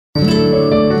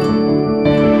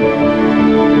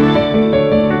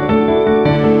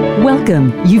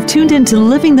Welcome. You've tuned into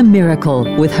Living the Miracle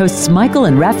with hosts Michael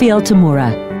and Raphael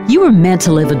Tamura. You were meant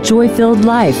to live a joy-filled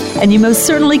life, and you most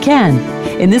certainly can.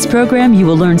 In this program, you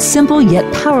will learn simple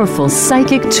yet powerful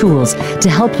psychic tools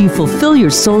to help you fulfill your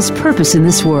soul's purpose in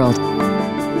this world.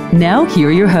 Now, here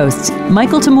are your hosts,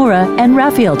 Michael Tamura and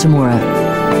Raphael Tamura.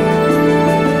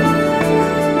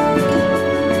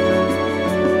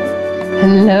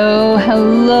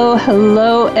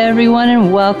 Hello, everyone,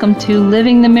 and welcome to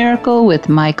Living the Miracle with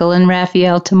Michael and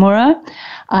Raphael Tamura.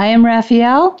 I am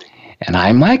Raphael. And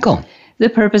I'm Michael. The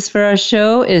purpose for our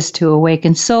show is to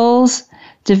awaken souls,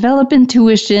 develop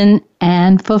intuition,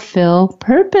 and fulfill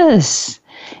purpose.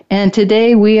 And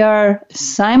today we are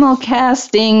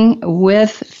simulcasting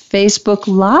with Facebook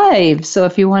Live. So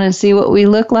if you want to see what we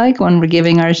look like when we're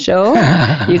giving our show,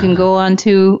 you can go on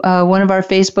to one of our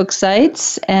Facebook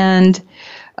sites and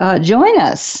join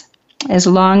us as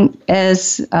long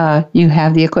as you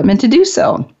have the equipment to do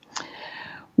so.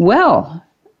 Well,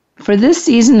 for this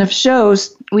season of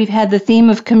shows, we've had the theme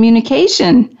of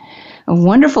communication, a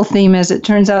wonderful theme as it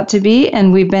turns out to be,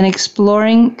 and we've been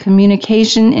exploring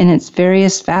communication in its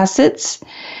various facets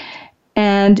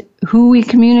and who we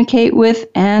communicate with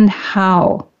and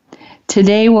how.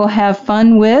 Today we'll have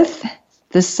fun with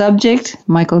the subject.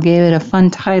 Michael gave it a fun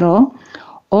title,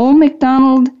 Old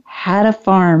MacDonald Had a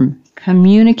Farm,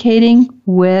 Communicating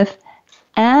with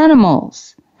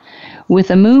Animals. With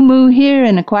a moo-moo here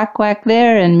and a quack-quack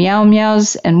there and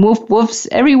meow-meows and woof-woofs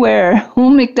everywhere,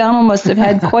 Old MacDonald must have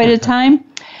had quite a time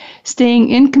staying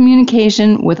in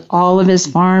communication with all of his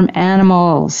farm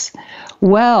animals.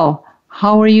 Well,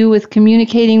 how are you with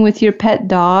communicating with your pet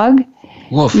dog,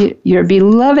 Woof. Your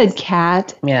beloved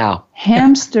cat, Meow.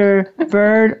 hamster,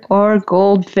 bird, or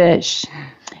goldfish?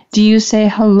 Do you say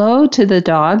hello to the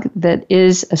dog that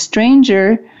is a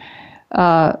stranger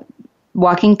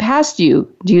walking past you?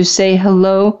 Do you say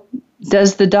hello?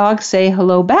 Does the dog say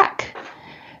hello back?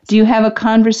 Do you have a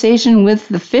conversation with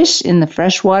the fish in the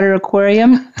freshwater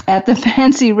aquarium at the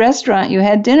fancy restaurant you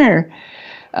had dinner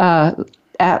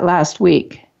at last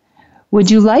week? Would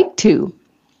you like to?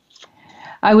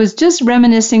 I was just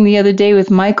reminiscing the other day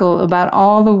with Michael about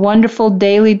all the wonderful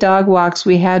daily dog walks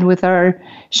we had with our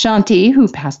Shanti, who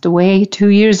passed away 2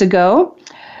 years ago,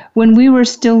 when we were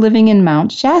still living in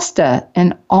Mount Shasta,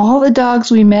 and all the dogs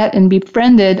we met and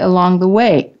befriended along the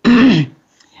way.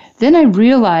 Then I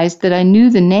realized that I knew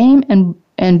the name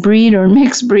and breed or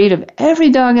mixed breed of every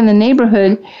dog in the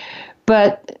neighborhood,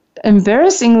 but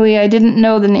embarrassingly, I didn't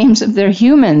know the names of their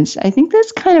humans. I think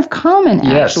that's kind of common,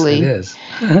 actually. Yes,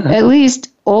 it is. At least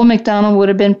Old MacDonald would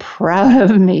have been proud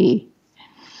of me.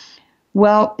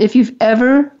 Well, if you've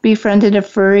ever befriended a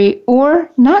furry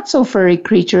or not so furry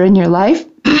creature in your life,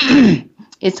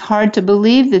 it's hard to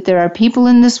believe that there are people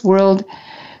in this world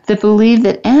that believe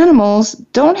that animals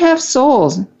don't have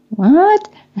souls. What?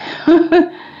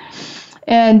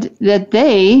 And that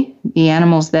they, the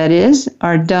animals that is,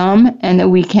 are dumb and that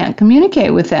we can't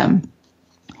communicate with them.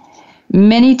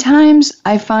 Many times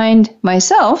I find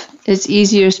myself it's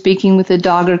easier speaking with a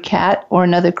dog or cat or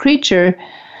another creature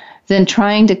than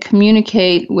trying to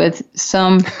communicate with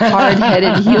some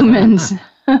hard-headed humans.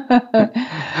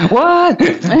 What?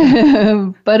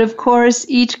 But of course,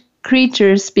 each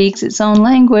creature speaks its own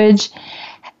language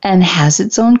and has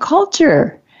its own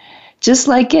culture. Just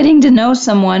like getting to know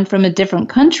someone from a different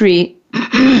country,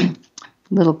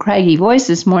 little craggy voice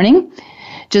this morning,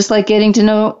 just like getting to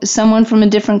know someone from a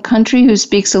different country who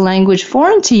speaks a language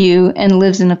foreign to you and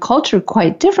lives in a culture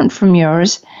quite different from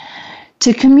yours,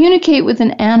 to communicate with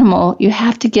an animal, you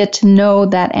have to get to know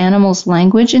that animal's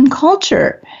language and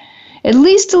culture, at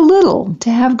least a little, to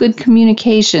have good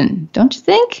communication, don't you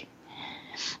think?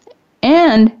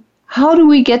 And how do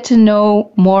we get to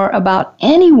know more about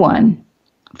anyone?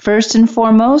 First and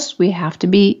foremost, we have to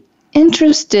be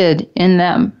interested in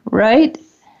them, right?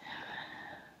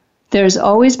 There's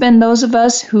always been those of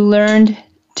us who learned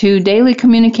to daily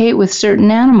communicate with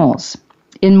certain animals.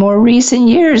 In more recent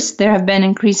years, there have been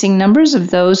increasing numbers of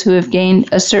those who have gained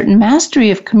a certain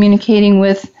mastery of communicating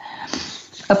with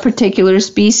a particular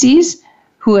species,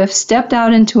 who have stepped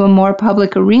out into a more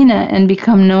public arena and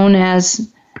become known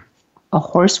as a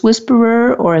horse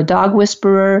whisperer or a dog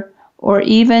whisperer or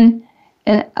even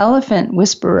an elephant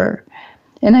whisperer.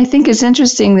 And I think it's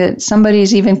interesting that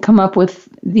somebody's even come up with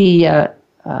the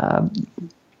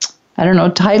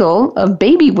title of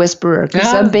baby whisperer,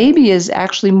 because a baby is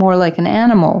actually more like an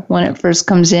animal when it first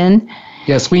comes in.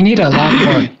 Yes, we need a lot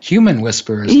more human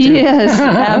whisperers, too. Yes,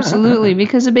 absolutely,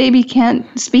 because a baby can't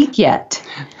speak yet.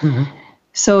 Mm-hmm.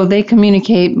 So they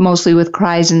communicate mostly with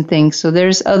cries and things. So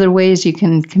there's other ways you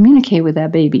can communicate with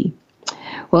that baby.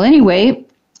 Well, anyway,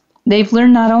 they've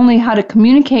learned not only how to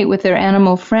communicate with their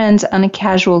animal friends on a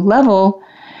casual level,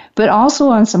 but also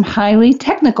on some highly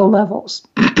technical levels,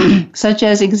 such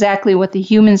as exactly what the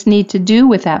humans need to do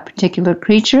with that particular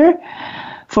creature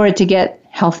for it to get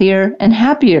healthier and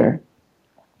happier.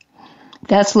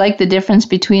 That's like the difference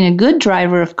between a good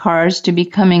driver of cars to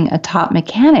becoming a top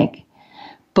mechanic.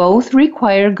 Both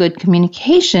require good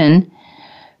communication,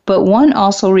 but one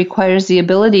also requires the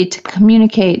ability to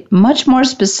communicate much more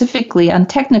specifically on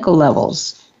technical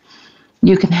levels.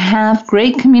 You can have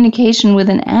great communication with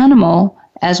an animal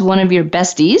as one of your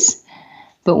besties,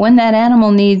 but when that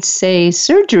animal needs, say,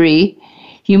 surgery,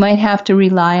 you might have to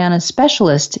rely on a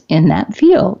specialist in that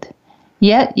field.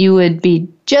 Yet you would be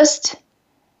just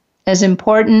as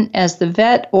important as the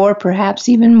vet, or perhaps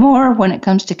even more when it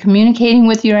comes to communicating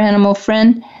with your animal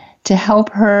friend to help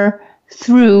her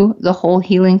through the whole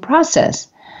healing process.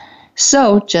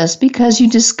 So just because you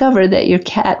discover that your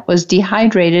cat was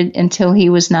dehydrated until he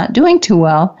was not doing too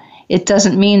well, it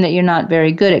doesn't mean that you're not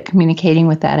very good at communicating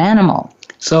with that animal.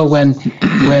 So when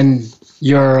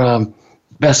you're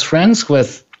best friends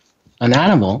with an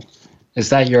animal, is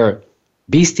that your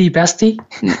beastie bestie?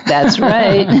 That's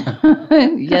right.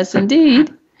 Yes,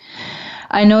 indeed.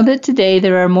 I know that today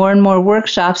there are more and more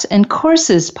workshops and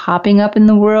courses popping up in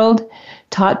the world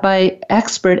taught by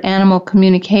expert animal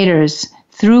communicators,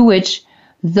 through which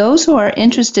those who are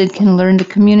interested can learn to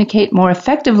communicate more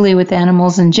effectively with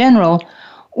animals in general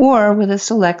or with a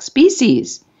select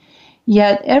species.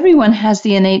 Yet everyone has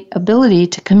the innate ability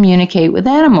to communicate with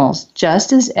animals,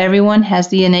 just as everyone has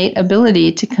the innate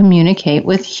ability to communicate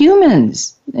with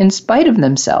humans, in spite of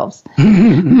themselves.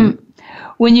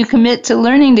 When you commit to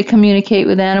learning to communicate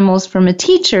with animals from a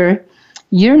teacher,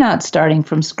 you're not starting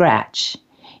from scratch.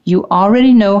 You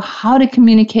already know how to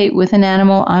communicate with an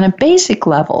animal on a basic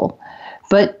level,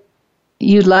 but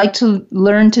you'd like to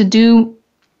learn to do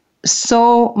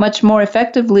so much more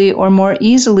effectively or more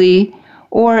easily,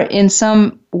 or in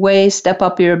some way step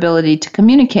up your ability to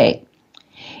communicate.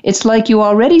 It's like you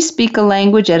already speak a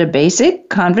language at a basic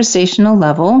conversational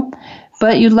level,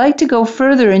 but you'd like to go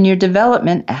further in your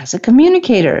development as a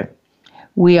communicator.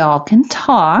 We all can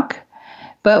talk,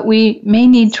 but we may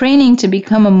need training to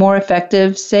become a more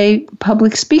effective, say,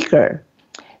 public speaker.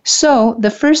 So the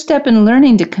first step in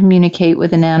learning to communicate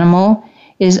with an animal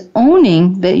is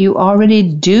owning that you already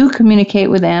do communicate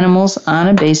with animals on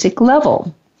a basic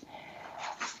level.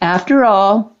 After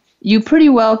all, you pretty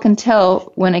well can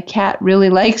tell when a cat really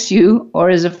likes you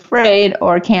or is afraid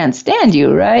or can't stand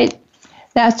you, right?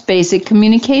 That's basic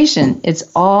communication.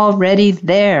 It's already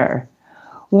there.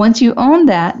 Once you own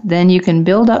that, then you can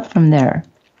build up from there.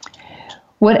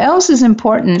 What else is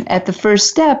important at the first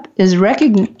step is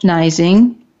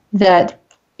recognizing that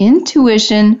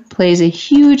intuition plays a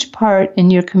huge part in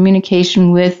your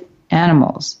communication with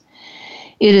animals.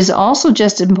 It is also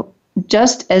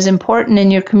just as important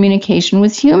in your communication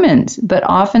with humans, but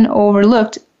often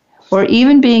overlooked or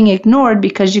even being ignored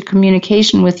because your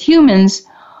communication with humans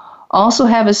also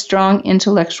have a strong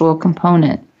intellectual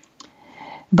component.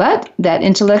 But that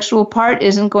intellectual part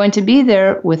isn't going to be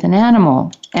there with an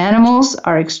animal. Animals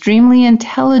are extremely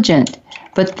intelligent,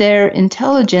 but their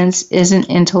intelligence isn't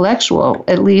intellectual,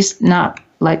 at least not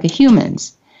like a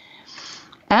human's.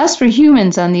 As for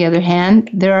humans, on the other hand,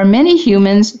 there are many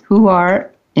humans who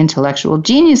are intellectual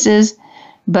geniuses,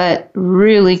 but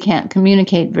really can't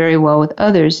communicate very well with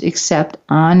others except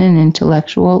on an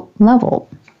intellectual level.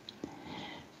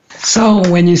 So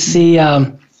when you see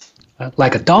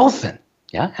like a dolphin,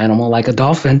 animal like a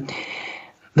dolphin,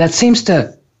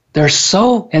 they're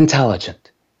so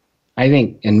intelligent. I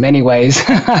think in many ways,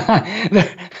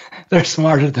 they're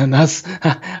smarter than us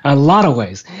a lot of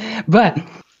ways. But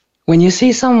when you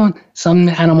see some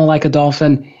animal like a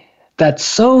dolphin that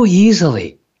so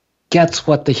easily gets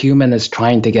what the human is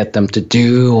trying to get them to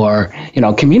do or,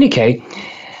 communicate,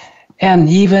 and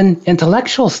even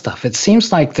intellectual stuff, it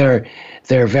seems like they're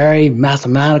very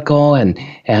mathematical and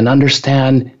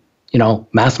understand,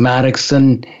 mathematics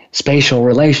and spatial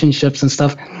relationships and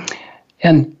stuff.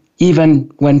 And even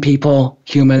when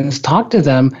humans talk to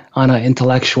them on an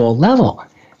intellectual level,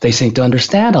 they seem to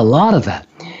understand a lot of that.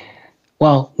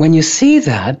 Well, when you see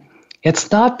that,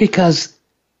 it's not because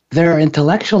they're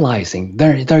intellectualizing.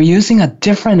 They're using a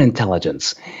different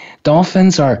intelligence.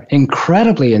 Dolphins are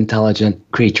incredibly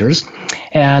intelligent creatures,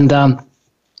 and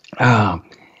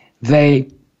they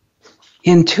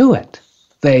intuit.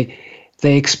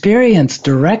 They experience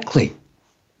directly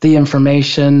the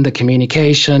information, the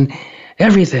communication,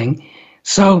 everything.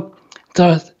 So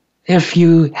the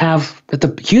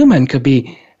human could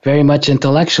be very much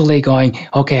intellectually going,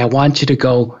 okay, I want you to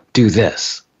go do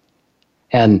this.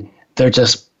 And they're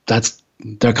just that's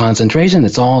their concentration.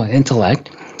 It's all intellect.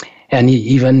 And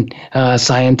even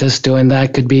scientists doing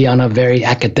that could be on a very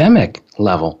academic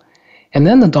level. And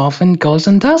then the dolphin goes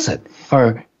and does it,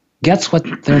 or gets what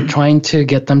they're trying to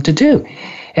get them to do.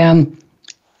 And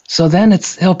so then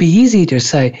it'll be easy to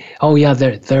say, oh yeah,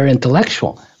 they're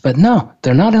intellectual. But no,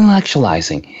 they're not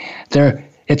intellectualizing.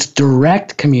 It's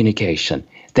direct communication.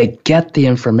 They get the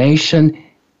information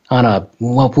on a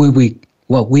what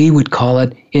we would call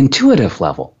it intuitive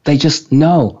level. They just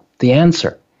know the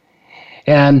answer.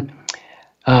 And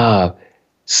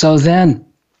so then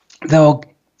they'll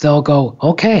go,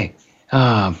 okay,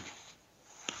 I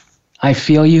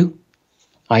feel you,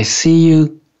 I see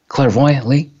you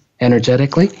clairvoyantly,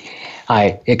 energetically,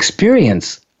 I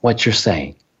experience what you're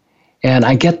saying, and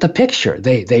I get the picture.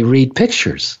 They read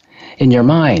pictures in your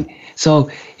mind. So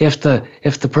if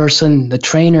the person, the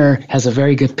trainer, has a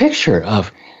very good picture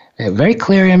of a very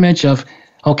clear image of,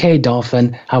 okay,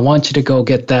 dolphin, I want you to go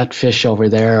get that fish over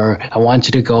there, or I want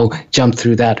you to go jump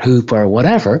through that hoop, or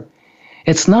whatever.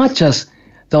 It's not just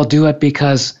they'll do it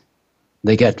because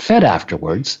they get fed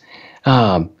afterwards,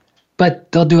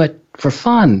 but they'll do it for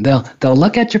fun. They'll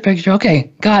look at your picture.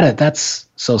 Okay, got it. That's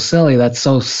so silly. That's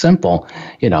so simple.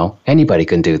 Anybody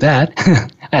can do that.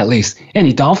 At least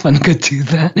any dolphin could do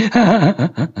that.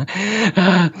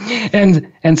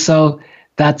 And so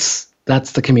that's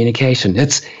the communication.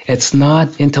 It's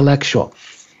not intellectual,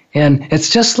 and it's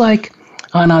just like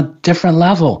on a different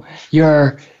level.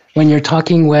 When you're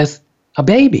talking with a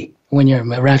baby. When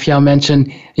Raphael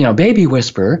mentioned, baby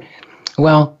whisperer.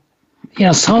 Well,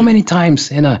 so many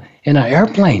times in an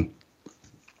airplane,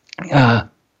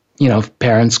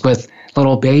 parents with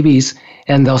little babies,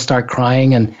 and they'll start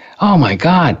crying, and oh my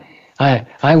God,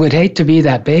 I would hate to be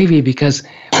that baby, because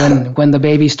when the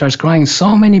baby starts crying,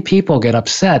 so many people get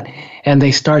upset, and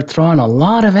they start throwing a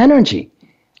lot of energy,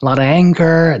 a lot of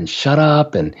anger, and shut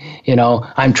up, and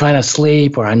I'm trying to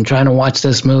sleep, or I'm trying to watch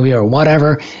this movie, or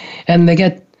whatever, and they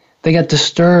get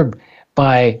disturbed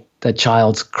by the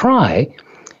child's cry.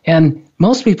 And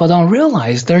most people don't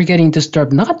realize they're getting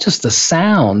disturbed, not just the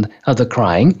sound of the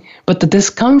crying, but the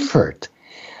discomfort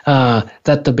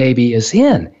that the baby is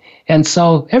in. And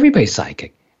so everybody's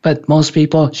psychic, but most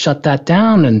people shut that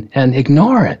down and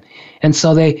ignore it. And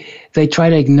so they try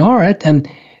to ignore it, and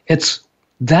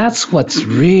that's what's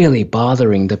really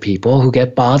bothering the people who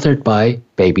get bothered by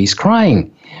babies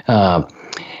crying.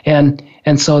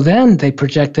 And so then they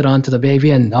project it onto the baby,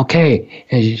 and okay,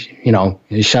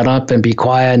 you shut up and be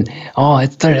quiet. And,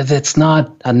 it's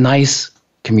not a nice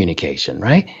communication,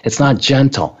 right? It's not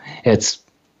gentle. It's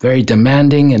very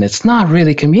demanding, and it's not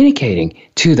really communicating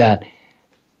to that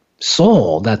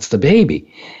soul that's the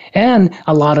baby. And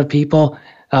a lot of people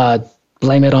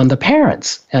blame it on the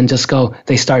parents and just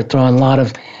they start throwing a lot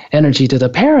of energy to the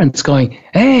parents, going,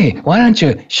 hey, why don't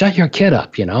you shut your kid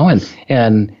up,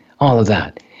 and all of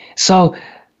that. So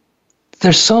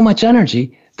there's so much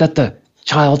energy that the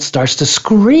child starts to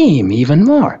scream even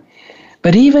more.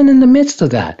 But even in the midst of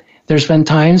that, there's been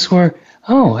times where,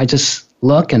 I just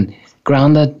look and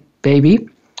ground the baby,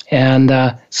 and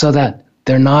so that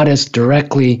they're not as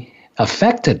directly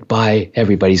affected by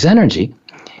everybody's energy.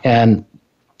 And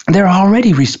they're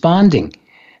already responding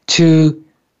to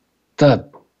the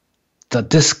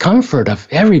discomfort of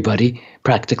everybody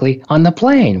practically on the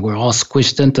plane. We're all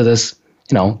squished into this,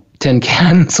 tin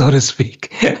can, so to speak.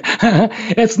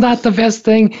 It's not the best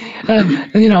thing.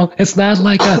 It's not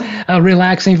like a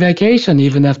relaxing vacation,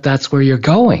 even if that's where you're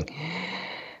going.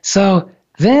 So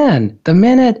then the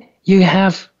minute you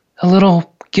have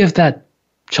give that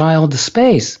child the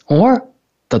space, or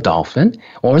the dolphin,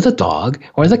 or the dog,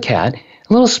 or the cat,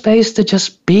 a little space to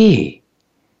just be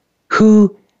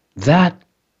who that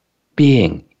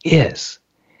being is,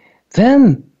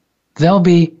 then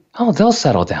they'll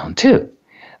settle down too.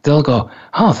 They'll go,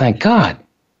 oh, thank God,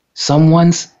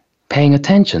 someone's paying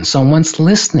attention, someone's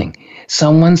listening,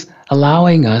 someone's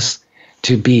allowing us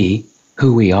to be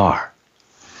who we are.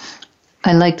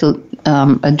 I'd like to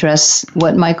address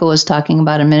what Michael was talking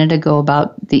about a minute ago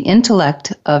about the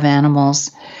intellect of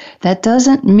animals. That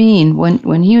doesn't mean,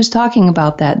 when he was talking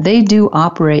about that, they do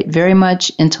operate very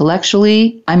much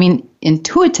intellectually,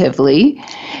 intuitively,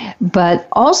 but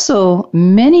also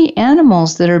many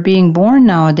animals that are being born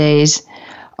nowadays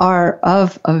are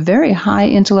of a very high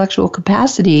intellectual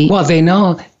capacity. Well, they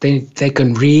know they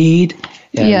can read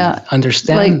and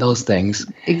understand those things.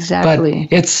 Exactly.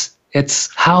 But it's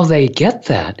how they get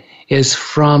that is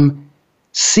from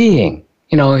seeing.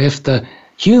 If the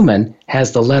human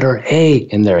has the letter A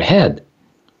in their head,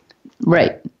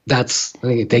 right?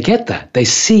 They get that. They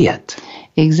see it.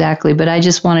 Exactly. But I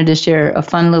just wanted to share a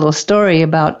fun little story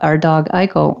about our dog,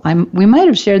 Aiko. We might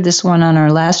have shared this one on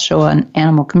our last show on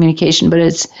animal communication, but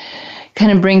it's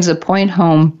kind of brings a point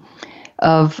home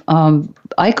of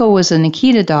Aiko was a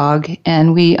Nikita dog,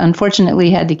 and we unfortunately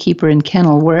had to keep her in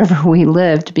kennel wherever we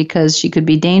lived because she could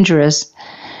be dangerous.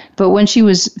 But when she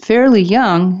was fairly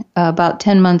young, about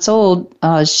 10 months old,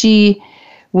 she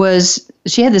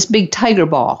had this big tiger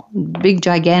ball, big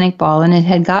gigantic ball, and it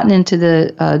had gotten into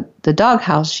the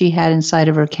doghouse she had inside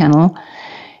of her kennel,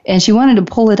 and she wanted to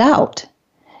pull it out.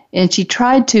 And she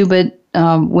tried to, but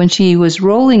when she was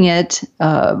rolling it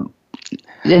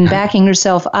and backing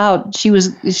herself out, she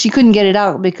couldn't get it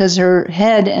out because her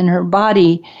head and her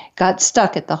body got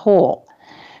stuck at the hole.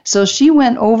 So she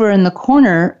went over in the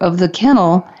corner of the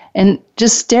kennel and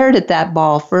just stared at that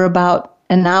ball for about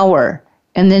an hour.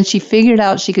 And then she figured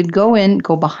out she could go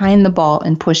behind the ball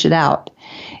and push it out.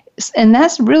 And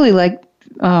that's really like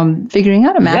figuring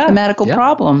out a mathematical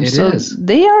problem. It so is.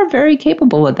 They are very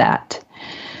capable of that.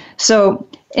 So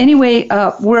anyway,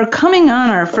 we're coming on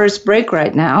our first break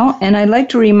right now. And I'd like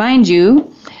to remind you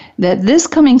that this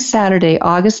coming Saturday,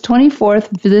 August 24th,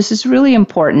 this is really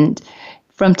important,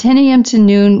 from 10 a.m. to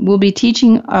noon, we'll be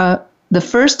teaching the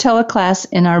first teleclass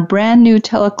in our brand new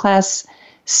teleclass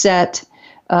set.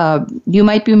 You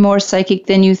might be more psychic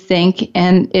than you think,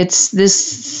 and it's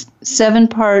this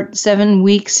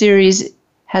 7-week series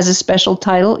has a special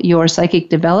title: Your Psychic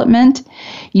Development,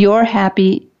 Your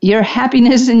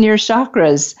Happiness and Your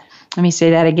Chakras. Let me say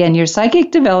that again: Your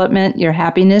Psychic Development, Your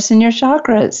Happiness and Your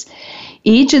Chakras.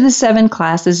 Each of the 7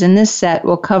 classes in this set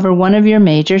will cover one of your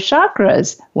major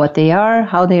chakras, what they are,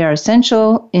 how they are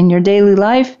essential in your daily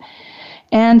life,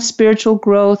 and spiritual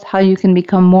growth, how you can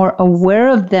become more aware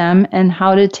of them and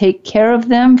how to take care of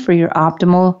them for your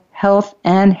optimal health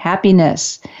and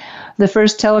happiness. The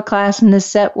first teleclass in this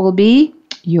set will be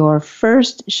your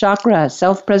first chakra: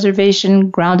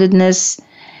 self-preservation, groundedness,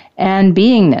 and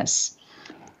beingness.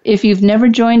 If you've never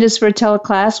joined us for a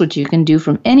teleclass, which you can do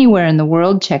from anywhere in the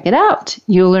world, check it out.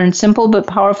 You'll learn simple but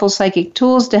powerful psychic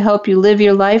tools to help you live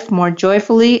your life more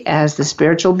joyfully as the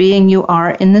spiritual being you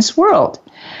are in this world.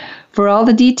 For all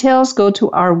the details, go to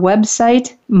our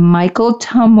website,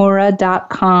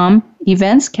 michaeltamura.com,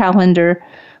 events calendar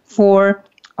for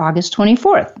August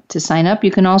 24th. To sign up, you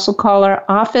can also call our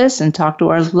office and talk to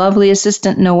our lovely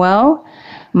assistant, Noelle,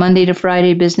 Monday to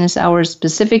Friday business hours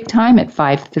Pacific time at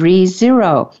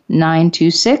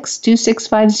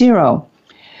 530-926-2650.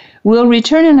 We'll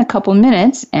return in a couple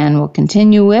minutes and we'll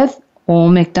continue with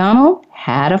Old MacDonald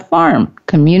Had a Farm,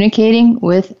 communicating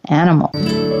with animals.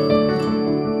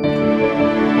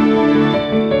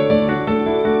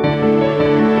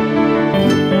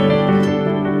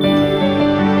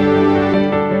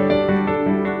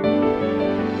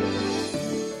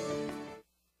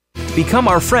 Become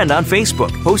our friend on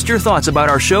Facebook. Post your thoughts about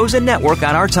our shows and network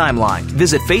on our timeline.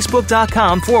 Visit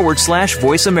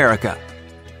facebook.com/Voice America.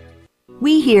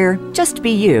 We hear just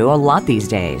be you a lot these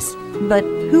days. But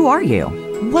who are you?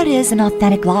 What is an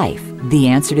authentic life? The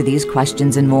answer to these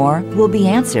questions and more will be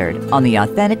answered on the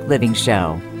Authentic Living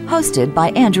Show, hosted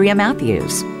by Andrea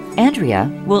Matthews. Andrea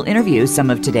will interview some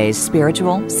of today's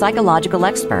spiritual, psychological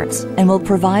experts and will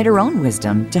provide her own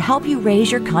wisdom to help you raise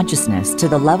your consciousness to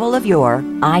the level of your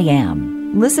I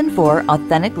Am. Listen for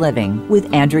Authentic Living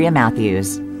with Andrea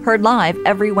Matthews. Heard live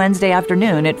every Wednesday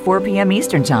afternoon at 4 p.m.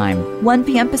 Eastern Time, 1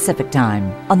 p.m. Pacific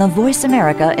Time on the Voice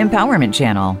America Empowerment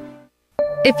Channel.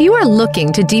 If you are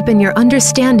looking to deepen your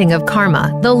understanding of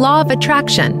karma, the law of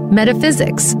attraction,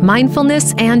 metaphysics,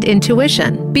 mindfulness, and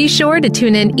intuition, be sure to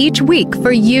tune in each week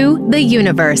for You, the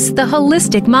Universe, the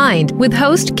Holistic Mind with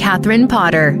host Catherine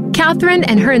Potter. Catherine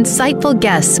and her insightful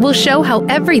guests will show how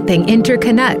everything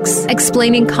interconnects,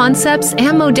 explaining concepts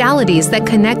and modalities that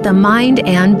connect the mind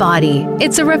and body.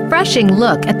 It's a refreshing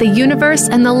look at the universe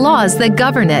and the laws that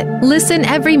govern it. Listen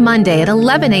every Monday at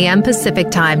 11 a.m.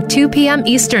 Pacific Time, 2 p.m.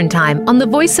 Eastern Time on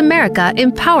the Voice America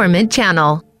Empowerment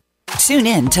Channel. Tune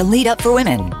in to Lead Up for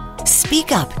Women.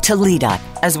 Speak up to lead up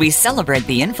as we celebrate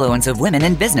the influence of women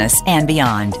in business and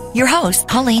beyond. Your host,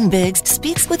 Colleen Biggs,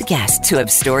 speaks with guests who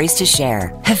have stories to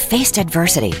share, have faced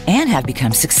adversity, and have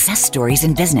become success stories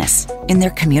in business, in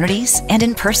their communities, and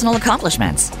in personal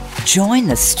accomplishments. Join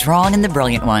the strong and the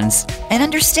brilliant ones and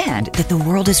understand that the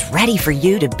world is ready for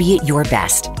you to be at your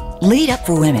best. Lead Up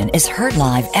for Women is heard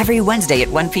live every Wednesday at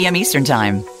 1 p.m. Eastern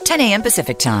Time, 10 a.m.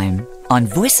 Pacific Time on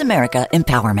Voice America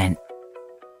Empowerment.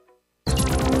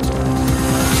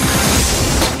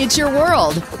 It's your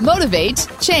world. Motivate,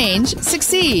 change,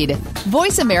 succeed.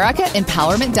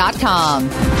 VoiceAmericaEmpowerment.com.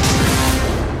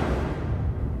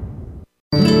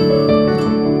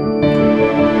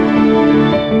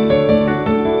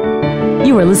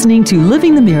 You are listening to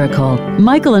Living the Miracle.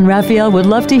 Michael and Raphael would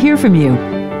love to hear from you.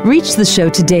 Reach the show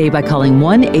today by calling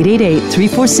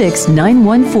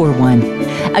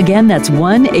 1-888-346-9141. Again, that's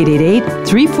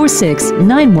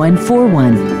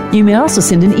 1-888-346-9141. You may also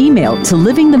send an email to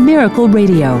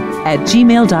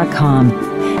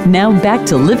livingthemiracleradio@gmail.com. Now back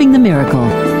to Living the Miracle.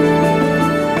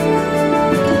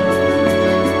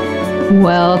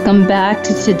 Welcome back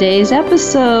to today's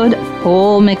episode.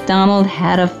 Old MacDonald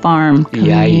had a farm.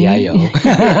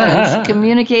 Yes,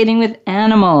 communicating with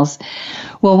animals.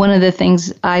 Well, one of the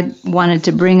things I wanted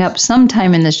to bring up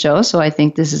sometime in the show, so I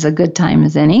think this is a good time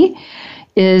as any,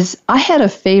 is I had a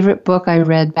favorite book I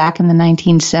read back in the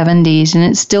 1970s, and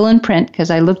it's still in print because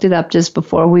I looked it up just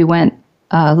before we went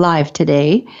live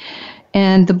today.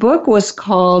 And the book is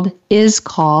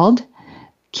called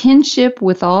Kinship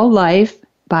with All Life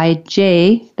by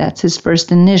J, that's his first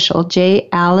initial, J.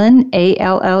 Allen,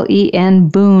 Allen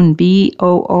Boone, Boone.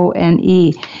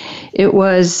 It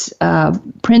was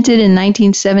printed in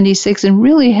 1976 and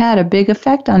really had a big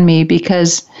effect on me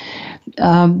because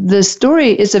the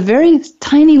story is a very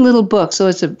tiny little book, so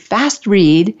it's a fast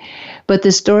read, but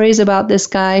the story is about this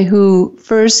guy who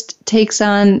first takes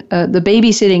on the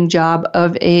babysitting job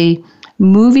of a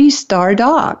movie star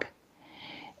dog.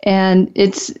 And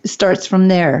it starts from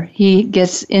there. He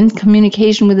gets in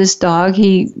communication with this dog.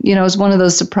 He, is one of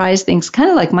those surprise things,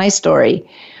 kind of like my story,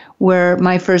 where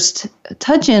my first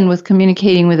touch-in with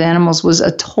communicating with animals was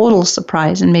a total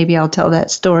surprise. And maybe I'll tell that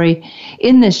story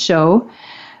in this show.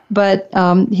 But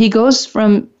he goes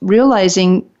from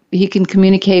realizing he can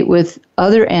communicate with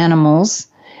other animals.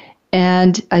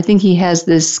 And I think he has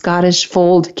this Scottish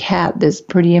fold cat that's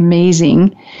pretty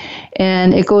amazing.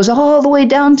 And it goes all the way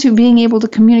down to being able to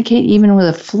communicate even with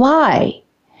a fly.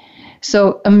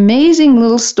 So amazing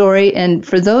little story. And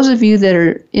for those of you that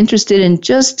are interested in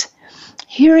just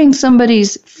hearing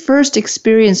somebody's first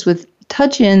experience with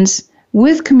touch-ins,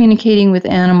 with communicating with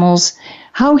animals,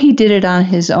 how he did it on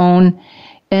his own,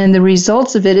 and the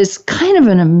results of it is kind of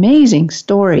an amazing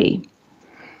story.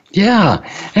 Yeah.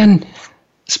 And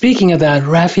speaking of that,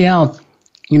 Raphael,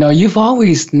 you've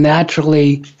always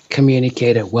naturally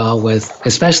communicated well with,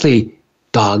 especially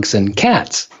dogs and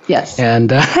cats. Yes.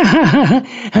 And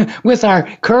with our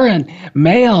current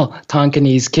male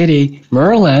Tonkinese kitty,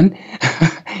 Merlin,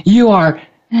 you are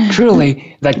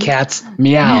truly the cat's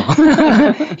meow.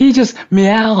 He just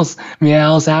meows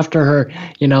after her,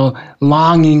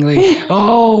 longingly.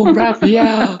 Oh,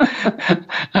 Raphael.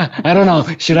 I don't know.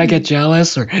 Should I get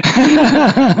jealous or?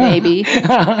 Maybe.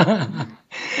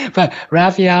 But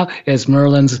Raphael is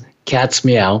Merlin's cat's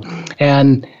meow.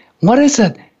 And what is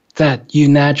it that you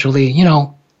naturally,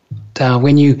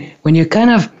 when you kind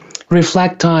of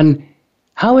reflect on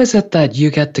how is it that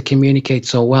you get to communicate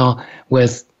so well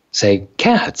with, say,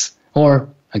 cats, or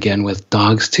again with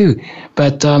dogs too,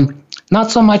 but not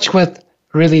so much with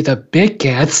really the big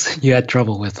cats. You had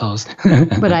trouble with those.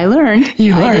 But I learned.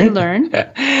 I did learn.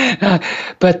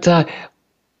 But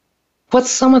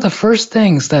what's some of the first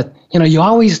things that, you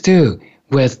always do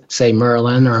with, say,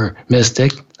 Merlin or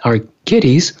Mystic or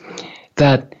kitties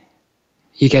that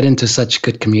you get into such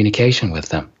good communication with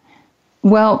them?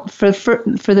 Well, for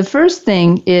the first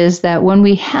thing is that when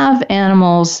we have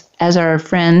animals as our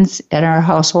friends at our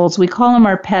households, we call them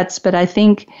our pets, but I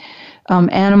think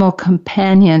animal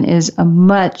companion is a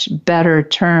much better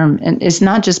term. And it's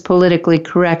not just politically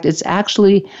correct. It's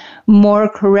actually more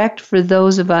correct for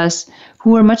those of us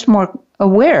who are much more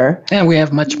aware. And we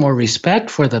have much more respect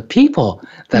for the people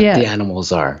that the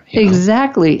animals are.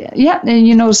 Exactly. Yeah.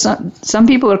 And, some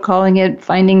people are calling it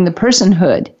finding the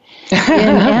personhood in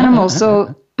animals.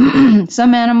 So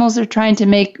some animals are trying to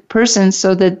make persons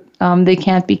so that they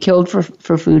can't be killed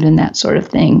for food and that sort of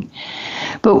thing.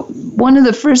 But one of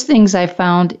the first things I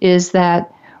found is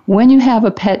that when you have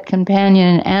a pet companion,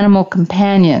 an animal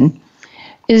companion,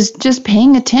 is just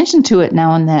paying attention to it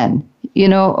now and then.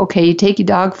 Okay, you take your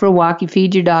dog for a walk, you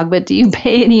feed your dog, but do you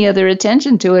pay any other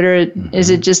attention to it, or is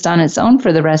it just on its own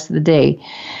for the rest of the day?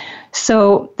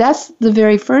 So that's the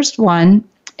very first one.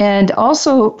 And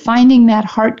also finding that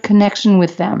heart connection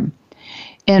with them.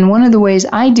 And one of the ways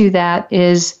I do that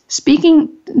is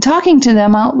talking to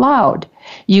them out loud.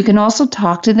 You can also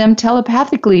talk to them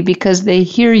telepathically because they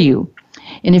hear you.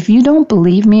 And if you don't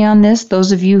believe me on this,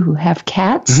 those of you who have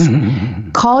cats,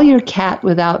 call your cat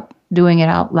without doing it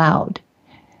out loud.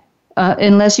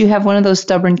 Unless you have one of those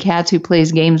stubborn cats who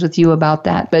plays games with you about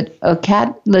that. But a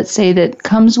cat, let's say, that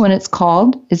comes when it's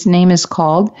called, its name is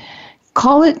called,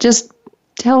 call it just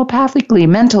telepathically,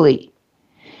 mentally,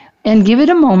 and give it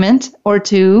a moment or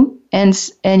two, and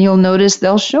you'll notice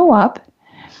they'll show up.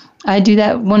 I do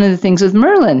that. One of the things with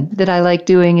Merlin that I like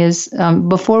doing is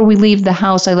before we leave the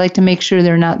house, I like to make sure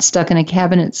they're not stuck in a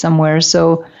cabinet somewhere.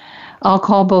 So I'll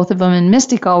call both of them, and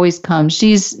Mystic always comes.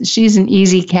 She's an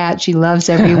easy cat. She loves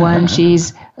everyone.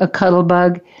 She's a cuddle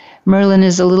bug. Merlin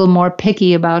is a little more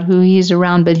picky about who he's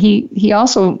around, but he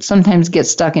also sometimes gets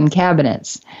stuck in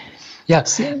cabinets.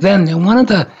 Yes. Then one of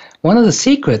the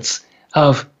secrets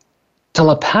of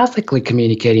telepathically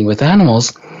communicating with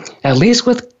animals, at least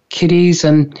with kitties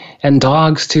and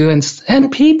dogs too,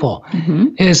 and people,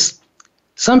 is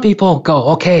some people go,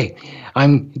 okay,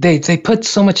 they put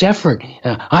so much effort.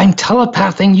 I'm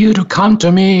telepathing you to come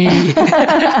to me.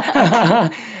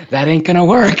 That ain't gonna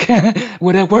work.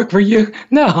 Would it work for you?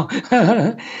 No.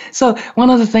 So one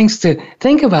of the things to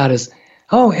think about is,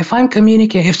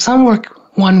 if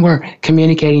someone were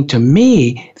communicating to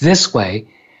me this way,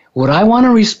 would I want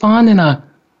to respond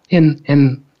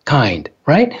in kind,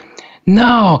 right?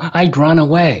 No, I'd run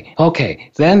away.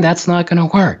 Okay, then that's not going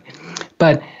to work.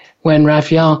 But when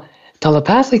Raphael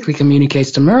telepathically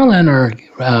communicates to Merlin or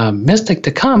Mystic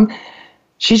to come,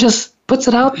 she just puts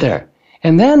it out there.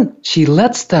 And then she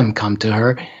lets them come to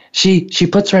her. She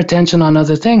puts her attention on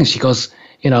other things. She goes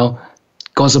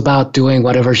about doing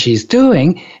whatever she's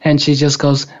doing, and she just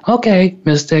goes, okay,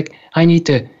 Mystic, I need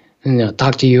to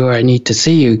talk to you, or I need to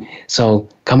see you, so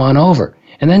come on over.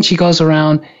 And then she goes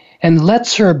around and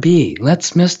lets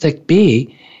Mystic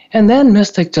be, and then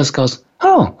Mystic just goes,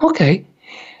 oh, okay.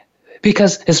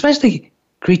 Because especially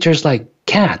creatures like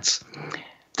cats,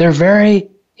 they're very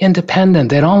independent.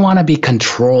 They don't want to be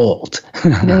controlled.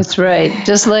 That's right.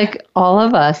 Just like all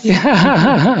of us.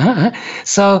 Yeah.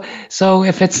 So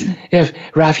if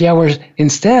Raphael were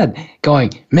instead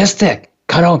going, Mystic,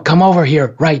 come over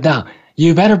here right now,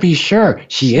 you better be sure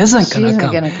she isn't going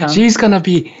to come. She's going to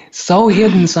be so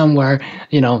hidden somewhere,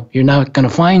 you're not going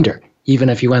to find her, even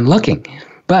if you went looking.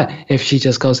 But if she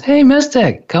just goes, hey,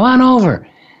 Mystic, come on over.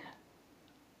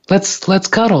 Let's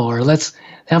cuddle, or let's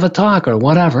have a talk, or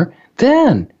whatever.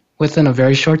 Then, within a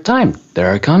very short time,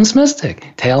 there comes Mystic,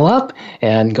 tail up,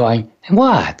 and going,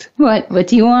 what? What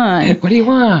do you want? What do you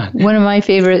want? One of my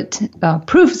favorite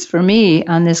proofs for me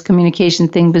on this communication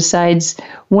thing, besides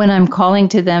when I'm calling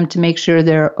to them to make sure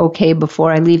they're okay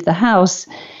before I leave the house,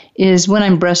 is when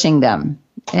I'm brushing them.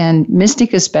 And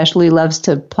Mystic especially loves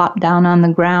to plop down on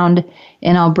the ground,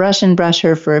 and I'll brush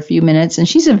her for a few minutes. And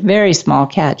she's a very small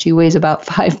cat. She weighs about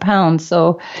 5 pounds.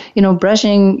 So,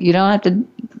 brushing, you don't have to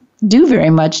do very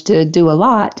much to do a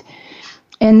lot.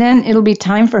 And then it'll be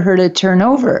time for her to turn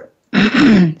over.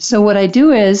 So what I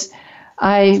do is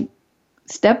I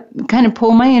kind of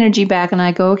pull my energy back, and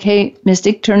I go, okay,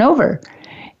 Mystic, turn over.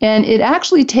 And it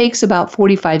actually takes about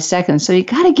 45 seconds. So you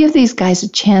got to give these guys a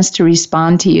chance to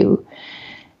respond to you.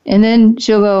 And then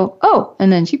she'll go, oh,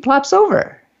 and then she plops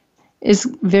over. It's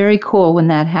very cool when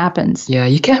that happens. Yeah,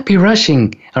 you can't be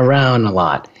rushing around a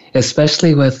lot,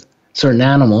 especially with certain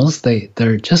animals.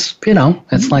 They're just,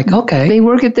 it's like, okay. They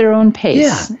work at their own pace.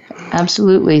 Yeah.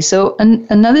 Absolutely. So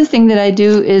another thing that I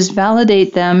do is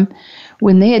validate them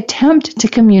when they attempt to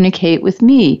communicate with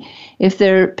me. If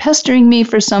they're pestering me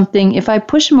for something, if I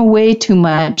push them away too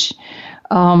much,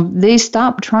 they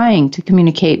stop trying to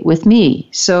communicate with me.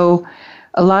 So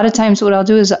a lot of times what I'll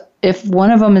do is, if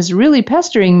one of them is really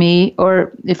pestering me,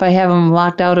 or if I have them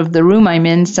locked out of the room I'm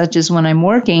in, such as when I'm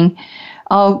working,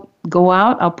 I'll go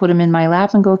out, I'll put them in my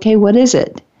lap and go, okay, what is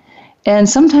it? And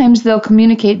sometimes they'll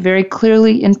communicate very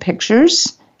clearly in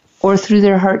pictures or through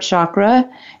their heart chakra,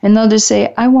 and they'll just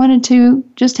say, I wanted to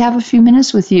just have a few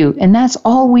minutes with you, and that's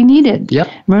all we needed. Yep.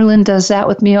 Merlin does that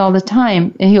with me all the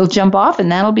time, and he'll jump off,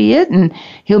 and that'll be it, and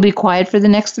he'll be quiet for the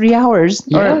next 3 hours,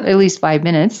 or at least 5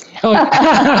 minutes. Oh,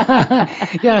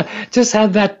 yeah, just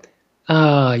had that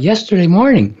yesterday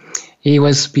morning. He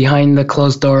was behind the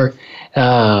closed door,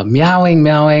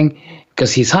 meowing,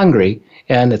 because he's hungry,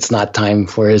 and it's not time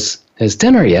for his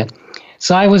dinner yet.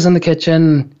 So I was in the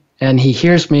kitchen, and he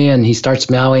hears me, and he starts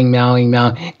meowing,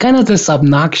 kind of this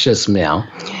obnoxious meow.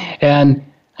 And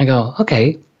I go,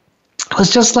 okay. It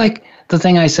was just like the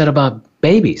thing I said about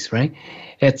babies, right?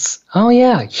 It's, oh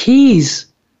yeah, he's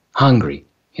hungry.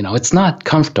 It's not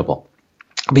comfortable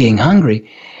being hungry,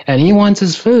 and he wants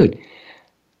his food.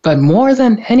 But more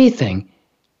than anything,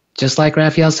 just like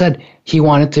Raphael said, he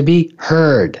wanted to be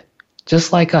heard,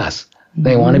 just like us.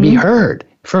 They want to be heard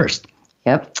first.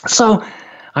 Yep. So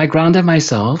I grounded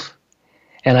myself,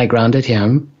 and I grounded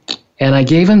him, and I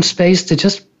gave him space to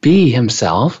just be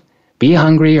himself, be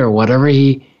hungry or wherever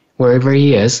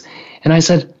he is. And I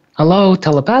said, hello,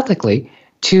 telepathically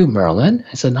to Merlin.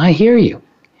 I said, I hear you.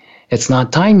 It's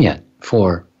not time yet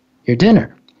for your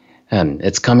dinner, and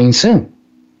it's coming soon.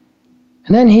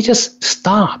 And then he just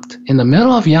stopped in the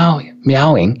middle of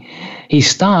meowing. He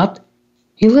stopped.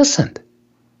 He listened.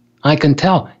 I can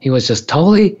tell he was just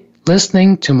totally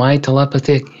listening to my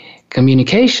telepathic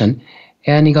communication.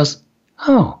 And he goes,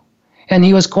 oh. And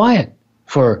he was quiet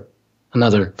for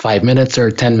another 5 minutes or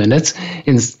 10 minutes,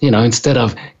 instead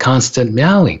of constant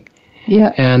meowing.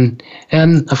 Yeah. And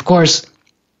of course,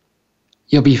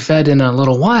 you'll be fed in a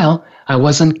little while. I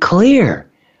wasn't clear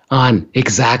on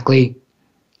exactly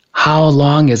how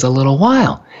long is a little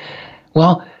while.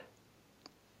 Well,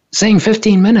 saying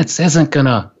 15 minutes isn't going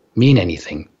to mean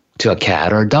anything to a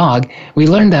cat or a dog. We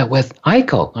learned that with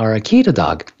Aiko, our Akita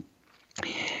dog.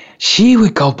 She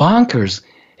would go bonkers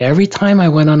every time I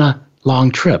went on a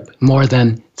long trip, more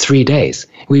than 3 days.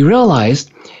 We realized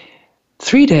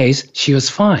 3 days she was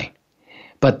fine.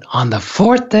 But on the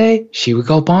 4th day, she would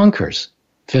go bonkers.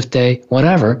 5th day,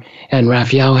 whatever. And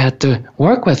Raphael had to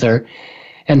work with her.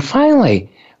 And finally,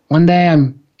 one day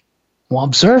I'm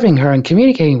observing her and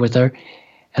communicating with her,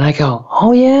 and I go,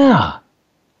 oh yeah,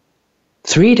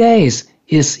 3 days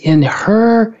is in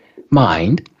her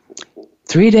mind.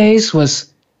 3 days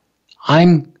was,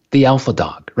 I'm the alpha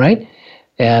dog, right?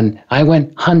 And I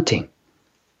went hunting,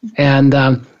 and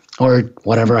or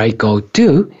whatever I go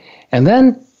do, and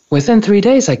then within 3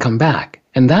 days I come back,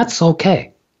 and that's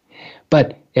okay.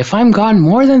 But if I'm gone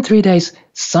more than 3 days,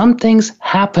 something's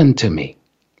happened to me.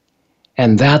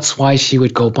 And that's why she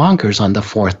would go bonkers on the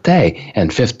 4th day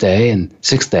and 5th day and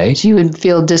 6th day. She would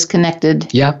feel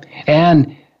disconnected. Yep.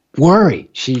 And worry.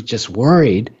 She just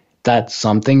worried that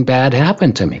something bad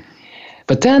happened to me.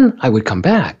 But then I would come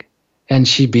back and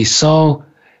she'd be so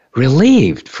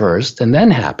relieved first and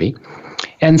then happy.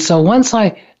 And so once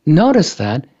I noticed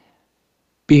that,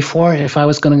 before, if I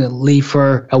was going to leave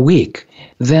for a week,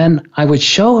 then I would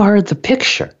show her the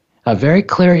picture, a very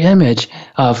clear image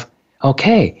of,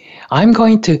 okay, I'm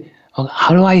going to,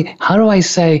 how do I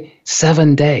say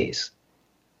 7 days?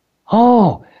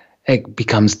 Oh, it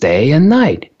becomes day and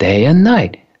night, day and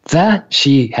night. That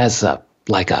she has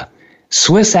like a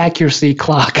Swiss accuracy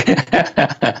clock.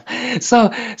 So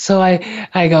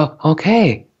I go,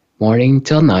 okay, morning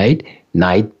till night,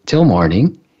 night till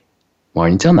morning,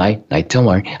 morning till night, night till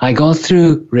morning. I go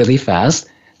through really fast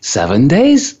 7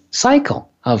 days cycle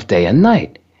of day and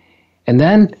night. And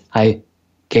then I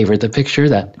gave her the picture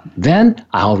that then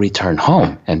I'll return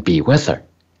home and be with her.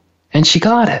 And she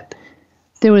got it.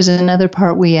 There was another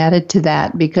part we added to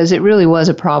that because it really was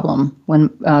a problem. When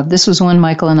this was when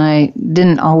Michael and I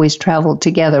didn't always travel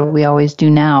together. We always do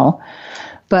now.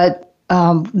 But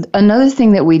another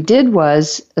thing that we did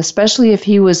was, especially if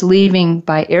he was leaving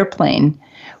by airplane,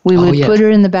 we would put her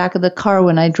in the back of the car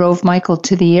when I drove Michael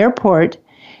to the airport,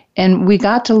 and we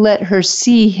got to let her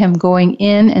see him going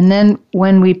in. And then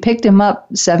when we picked him up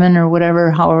 7 or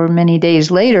whatever, however many days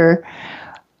later,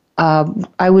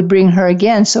 I would bring her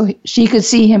again so she could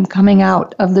see him coming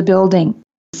out of the building.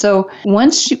 So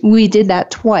once we did that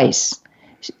twice,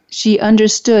 she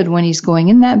understood when he's going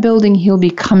in that building, he'll be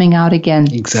coming out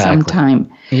again sometime.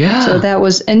 Yeah. So that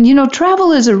was, and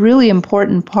travel is a really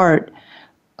important part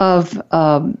of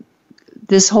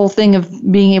this whole thing of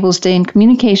being able to stay in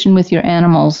communication with your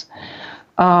animals.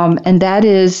 And that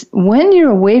is when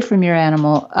you're away from your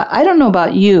animal. I don't know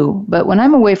about you, but when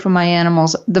I'm away from my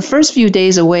animals, the first few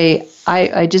days away,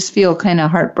 I just feel kind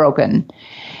of heartbroken.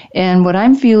 And what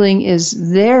I'm feeling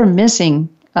is they're missing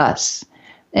us.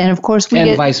 And of course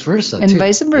and vice versa. And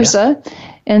vice versa. Yeah.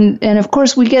 And of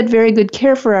course we get very good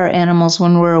care for our animals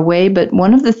when we're away. But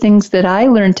one of the things that I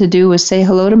learned to do was say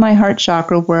hello to my heart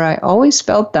chakra, where I always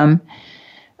felt them.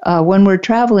 When we're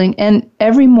traveling, and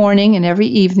every morning and every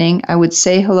evening, I would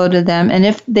say hello to them. And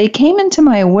if they came into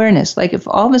my awareness, like if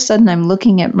all of a sudden I'm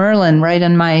looking at Merlin right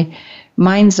in my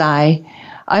mind's eye,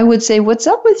 I would say, "What's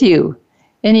up with you?"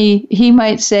 And he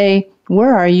might say,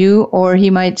 "Where are you?" Or he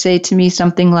might say to me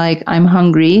something like, "I'm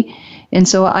hungry." And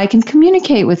so I can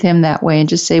communicate with him that way and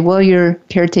just say, "Well, your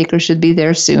caretaker should be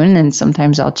there soon." And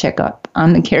sometimes I'll check up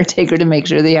on the caretaker to make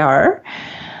sure they are.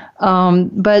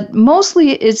 But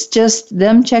mostly it's just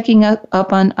them checking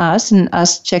up on us and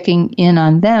us checking in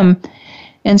on them.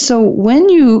 And so when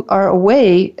you are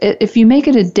away, if you make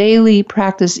it a daily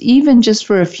practice, even just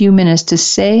for a few minutes, to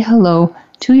say hello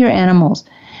to your animals.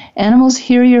 Animals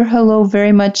hear your hello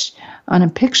very much on a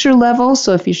picture level.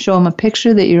 So if you show them a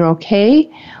picture that you're okay,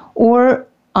 or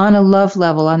on a love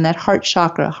level, on that heart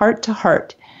chakra, heart to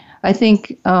heart. I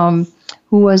think...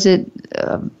 who was it?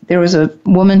 There was a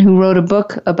woman who wrote a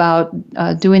book about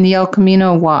doing the El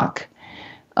Camino walk,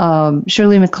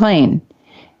 Shirley MacLaine.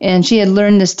 And she had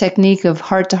learned this technique of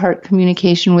heart-to-heart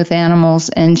communication with animals,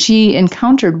 and she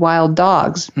encountered wild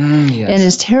dogs. Yes. And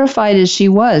as terrified as she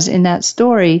was in that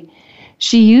story,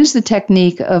 she used the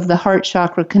technique of the heart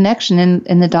chakra connection,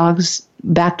 and the dogs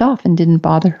backed off and didn't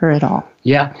bother her at all.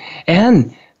 Yeah.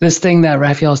 And this thing that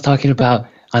Raphael is talking about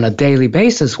on a daily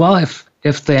basis, well, if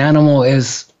the animal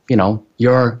is,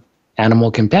 your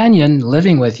animal companion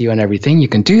living with you and everything, you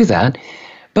can do that.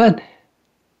 But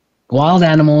wild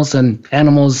animals and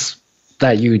animals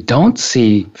that you don't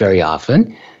see very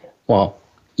often, well,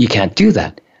 you can't do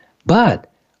that. But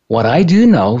what I do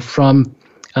know from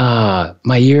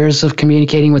my years of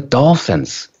communicating with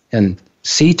dolphins and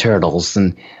sea turtles,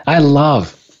 and I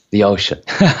love the ocean.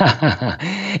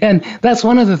 And that's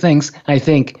one of the things I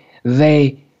think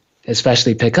they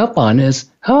especially pick up on is,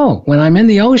 when I'm in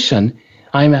the ocean,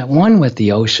 I'm at one with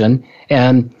the ocean,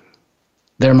 and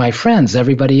they're my friends,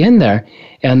 everybody in there.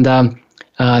 And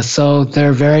so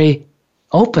they're very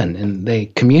open, and they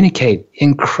communicate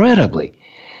incredibly.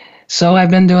 So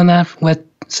I've been doing that with,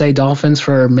 say, dolphins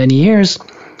for many years.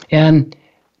 And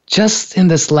just in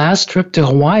this last trip to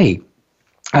Hawaii,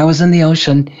 I was in the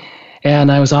ocean,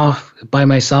 and I was off by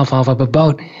myself off of a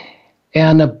boat,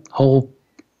 and a whole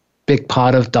big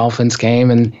pod of dolphins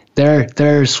came, and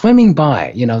they're swimming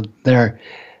by.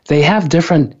 They have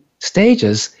different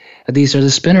stages. These are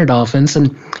the spinner dolphins,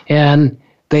 and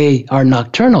they are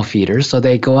nocturnal feeders, so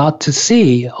they go out to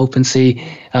sea, open sea,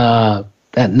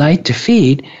 at night to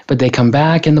feed, but they come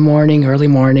back in the morning, early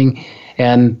morning,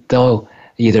 and they'll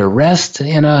either rest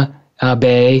in a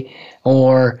bay,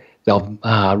 or they'll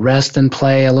rest and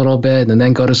play a little bit and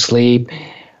then go to sleep,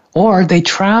 or they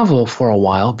travel for a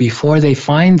while before they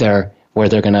find where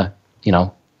they're going to,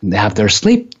 have their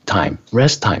sleep time,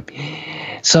 rest time.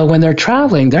 So when they're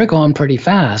traveling, they're going pretty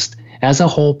fast as a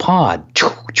whole pod,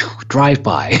 drive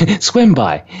by, swim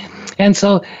by. And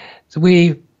so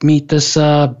we meet this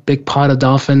big pod of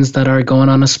dolphins that are going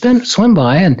on a swim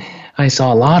by, and I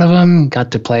saw a lot of them,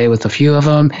 got to play with a few of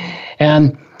them,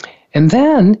 and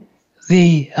then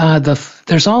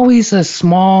there's always a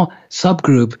small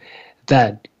subgroup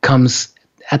that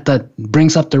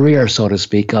brings up the rear, so to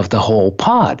speak, of the whole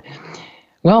pod.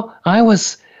 Well,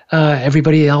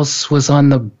 everybody else was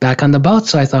back on the boat,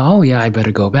 so I thought, I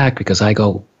better go back because I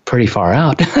go pretty far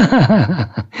out.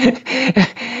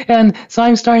 And so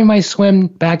I'm starting my swim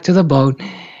back to the boat,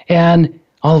 and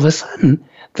all of a sudden,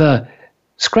 the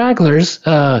scragglers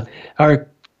are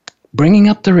bringing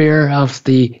up the rear of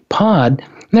the pod,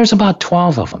 and there's about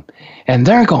 12 of them, and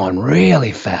they're going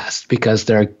really fast because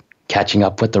they're catching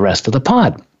up with the rest of the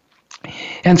pod.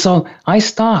 And so I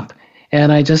stop,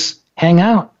 and I just hang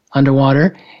out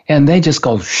underwater, and they just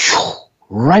go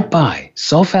right by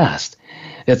so fast.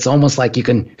 It's almost like you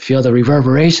can feel the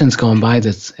reverberations going by.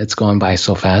 It's going by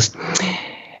so fast.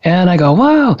 And I go,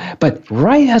 wow. But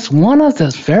right as one of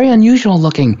this very unusual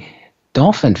looking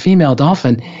female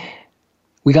dolphin,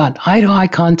 we got eye-to-eye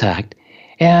contact.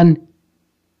 And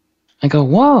I go,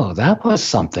 whoa, that was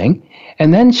something.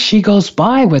 And then she goes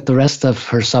by with the rest of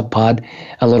her subpod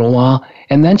a little while.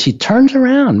 And then she turns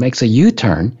around, makes a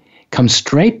U-turn, comes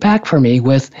straight back for me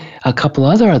with a couple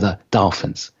other of the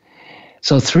dolphins.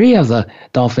 So 3 of the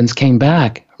dolphins came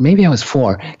back, maybe it was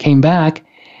 4, came back,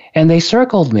 and they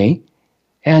circled me,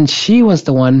 and she was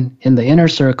the one in the inner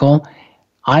circle,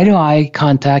 eye-to-eye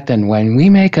contact, and when we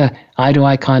make a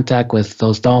eye-to-eye contact with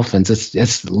those dolphins,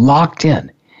 it's locked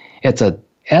in. It's a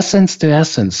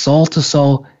essence-to-essence,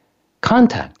 soul-to-soul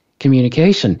contact,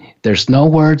 communication. There's no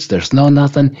words, there's no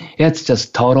nothing, it's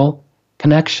just total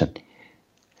connection.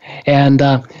 And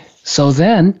so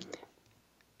then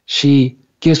she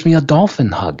gives me a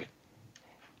dolphin hug.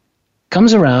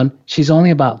 Comes around, she's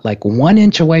only about 1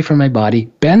 inch away from my body,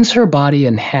 bends her body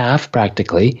in half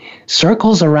practically,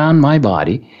 circles around my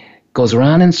body, goes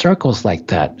around in circles like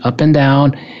that, up and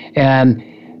down, and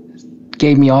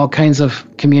gave me all kinds of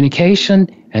communication.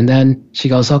 And then she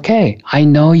goes, okay, I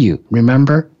know you,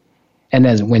 remember? And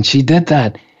then when she did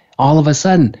that, all of a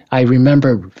sudden, I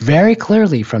remember very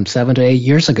clearly from 7 to 8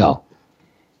 years ago.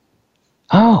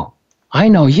 Oh, I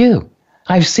know you.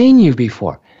 I've seen you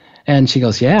before. And she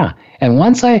goes, yeah. And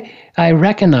once I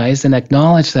recognized and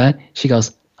acknowledged that, she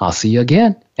goes, I'll see you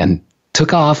again. And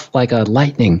took off like a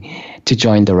lightning to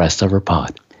join the rest of her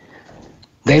pod.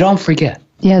 They don't forget.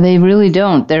 Yeah, they really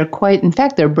don't. In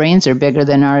fact, their brains are bigger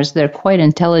than ours. They're quite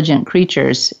intelligent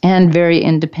creatures and very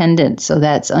independent. So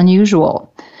that's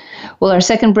unusual. Well, our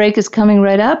second break is coming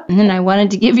right up, and I wanted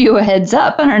to give you a heads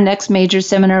up on our next major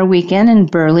seminar weekend in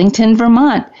Burlington,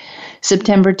 Vermont,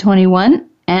 September 21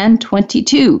 and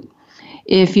 22.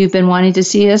 If you've been wanting to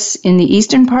see us in the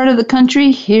eastern part of the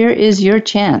country, here is your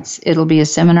chance. It'll be a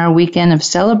seminar weekend of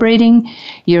celebrating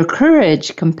your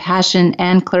courage, compassion,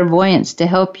 and clairvoyance to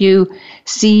help you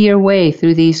see your way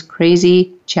through these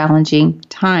crazy, challenging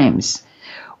times.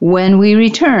 When we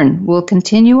return, we'll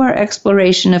continue our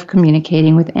exploration of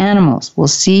communicating with animals. We'll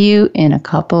see you in a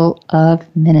couple of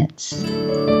minutes.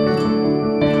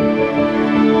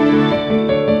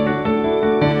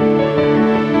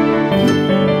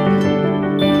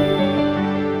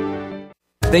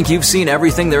 Think you've seen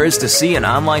everything there is to see in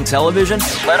online television?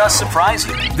 Let us surprise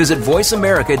you. Visit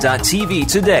voiceamerica.tv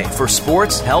today for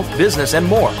sports, health, business, and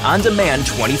more on demand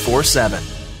 24/7.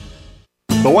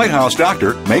 The White House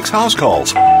doctor makes house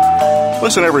calls.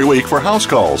 Listen every week for House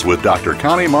Calls with Dr.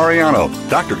 Connie Mariano.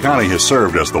 Dr. Connie has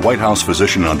served as the White House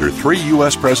physician under 3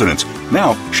 U.S. presidents.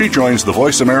 Now, she joins the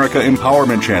Voice America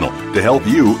Empowerment Channel to help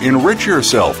you enrich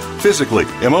yourself physically,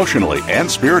 emotionally,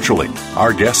 and spiritually.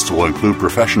 Our guests will include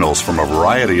professionals from a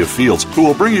variety of fields who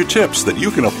will bring you tips that you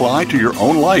can apply to your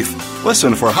own life.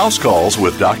 Listen for House Calls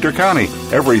with Dr. Connie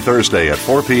every Thursday at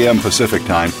 4 p.m. Pacific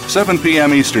Time, 7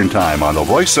 p.m. Eastern Time on the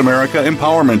Voice America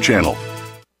Empowerment Channel.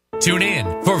 Tune in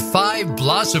for Five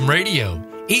Blossom Radio.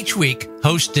 Each week,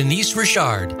 host Denise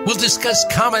Richard will discuss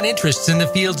common interests in the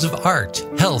fields of art,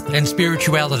 health, and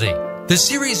spirituality. The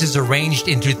series is arranged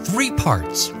into 3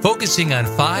 parts, focusing on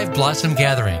 5 Blossom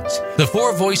gatherings, the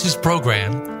Four Voices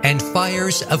program, and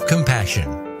Fires of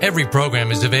Compassion. Every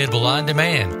program is available on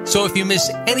demand, so if you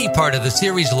miss any part of the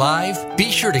series live,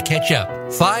 be sure to catch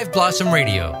up. 5 Blossom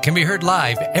Radio can be heard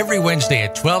live every Wednesday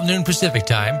at 12 noon Pacific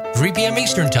Time, 3 p.m.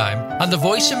 Eastern Time on the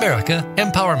Voice America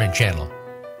Empowerment Channel.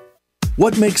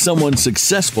 What makes someone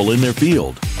successful in their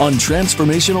field? On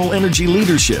Transformational Energy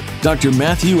Leadership, Dr.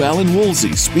 Matthew Allen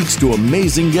Woolsey speaks to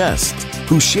amazing guests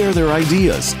who share their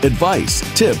ideas, advice,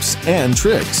 tips, and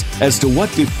tricks as to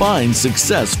what defines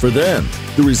success for them.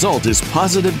 The result is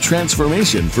positive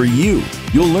transformation for you.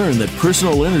 You'll learn that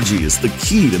personal energy is the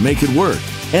key to make it work,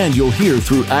 and you'll hear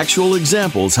through actual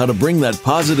examples how to bring that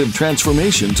positive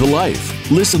transformation to life.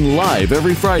 Listen live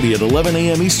every Friday at 11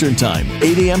 a.m. Eastern Time,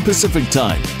 8 a.m. Pacific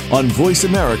Time on Voice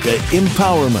America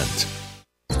Empowerment.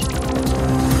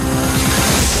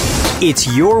 It's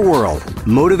your world.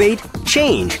 Motivate,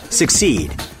 change, succeed.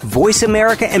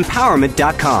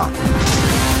 VoiceAmericaEmpowerment.com.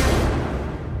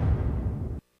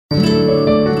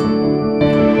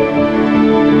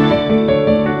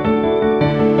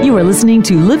 You are listening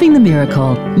to Living the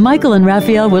Miracle. Michael and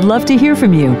Raphael would love to hear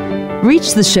from you.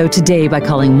 Reach the show today by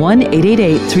calling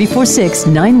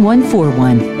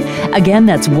 1-888-346-9141. Again,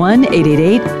 that's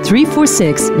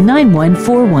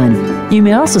 1-888-346-9141. You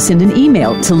may also send an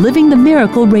email to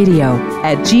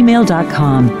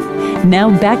livingthemiracleradio@gmail.com.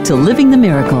 Now back to Living the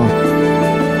Miracle.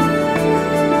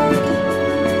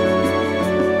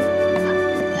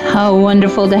 How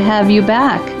wonderful to have you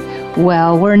back.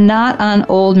 Well, we're not on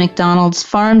Old MacDonald's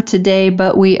farm today,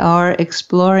 but we are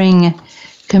exploring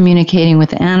communicating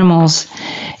with animals.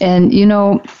 And, you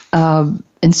know,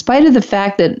 in spite of the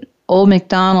fact that Old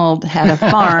MacDonald had a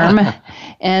farm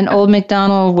and Old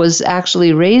MacDonald was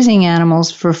actually raising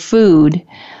animals for food,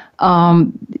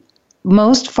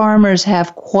 most farmers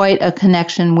have quite a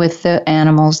connection with the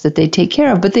animals that they take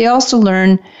care of, but they also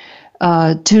learn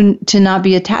to not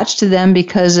be attached to them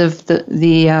because of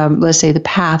the let's say the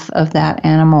path of that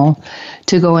animal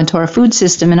to go into our food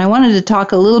system. And I wanted to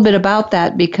talk a little bit about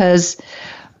that because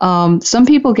some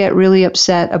people get really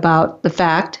upset about the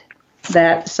fact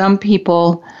that some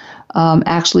people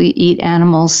actually eat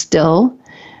animals still.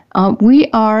 We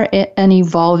are an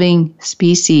evolving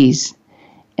species,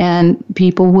 and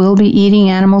people will be eating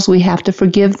animals. We have to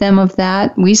forgive them of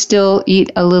that. We still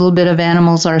eat a little bit of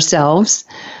animals ourselves,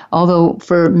 although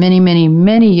for many, many,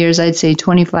 many years, I'd say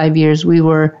 25 years, we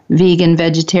were vegan,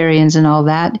 vegetarians, and all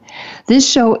that. This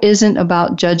show isn't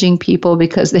about judging people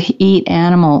because they eat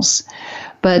animals,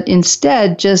 but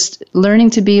instead just learning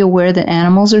to be aware that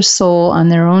animals are soul on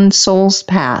their own soul's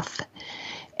path,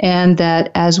 and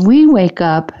that as we wake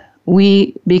up,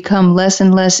 we become less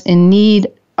and less in need.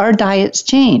 Our diets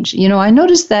change. You know, I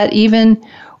noticed that even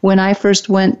when I first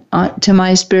went to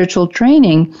my spiritual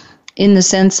training, in the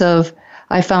sense of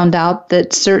I found out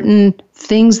that certain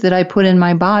things that I put in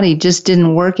my body just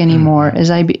didn't work anymore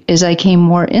as I came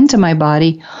more into my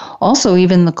body. Also,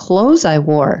 even the clothes I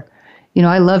wore. You know,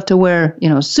 I love to wear,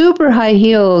 super high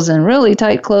heels and really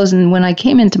tight clothes. And when I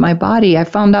came into my body, I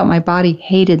found out my body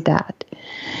hated that.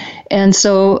 And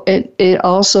so it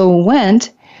also went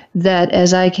that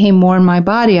as I came more in my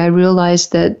body, I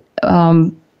realized that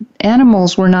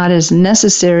animals were not as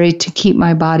necessary to keep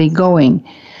my body going.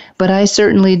 But I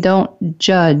certainly don't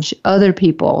judge other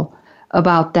people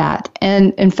about that.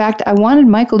 And in fact, I wanted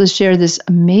Michael to share this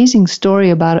amazing story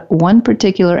about one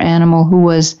particular animal who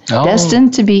was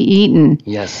destined to be eaten.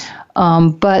 Yes.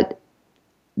 But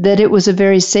that it was a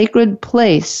very sacred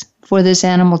place for this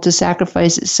animal to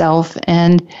sacrifice itself.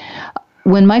 And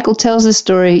when Michael tells this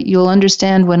story, you'll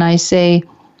understand when I say,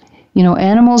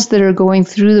 animals that are going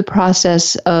through the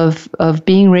process of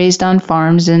being raised on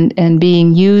farms and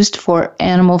being used for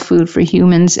animal food for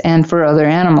humans and for other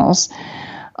animals,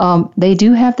 they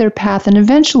do have their path, and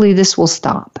eventually this will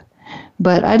stop.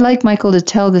 But I'd like Michael to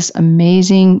tell this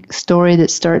amazing story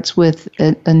that starts with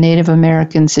a Native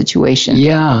American situation.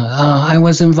 Yeah, I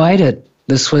was invited.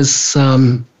 This was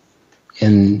in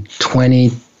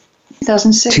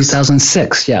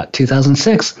 2006.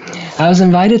 2006. I was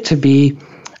invited to be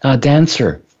a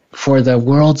dancer for the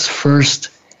world's first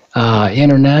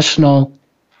international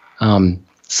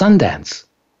Sundance.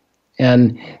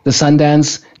 And the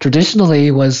Sundance traditionally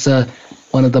was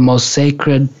one of the most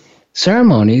sacred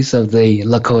ceremonies of the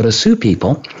Lakota Sioux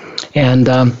people. And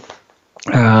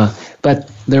but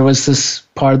there was this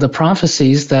part of the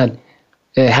prophecies that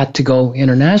it had to go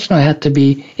international. It had to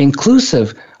be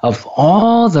inclusive of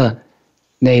all the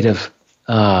native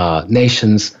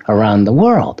nations around the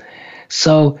world.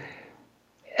 So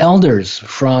elders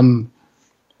from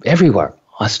everywhere,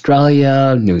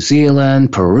 Australia, New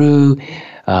Zealand, Peru,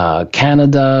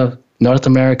 Canada, North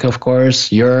America, of course,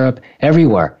 Europe,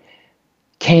 everywhere,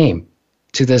 came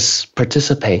to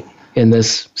participate in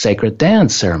this sacred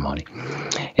dance ceremony.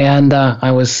 And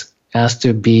I was asked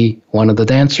to be one of the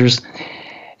dancers.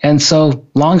 And so,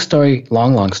 long story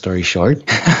short,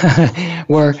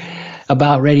 we're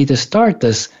about ready to start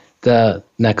the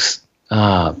next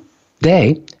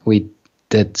day. We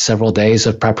did several days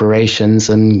of preparations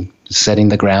and setting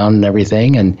the ground and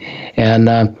everything and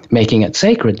making it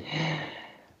sacred.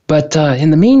 But in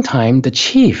the meantime,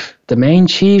 the main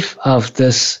chief of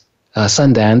this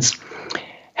Sundance,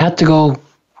 had to go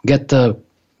get the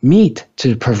meat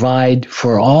to provide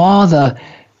for all the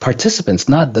participants.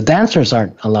 Not the dancers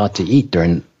aren't allowed to eat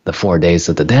during the 4 days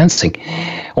of the dancing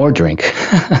or drink,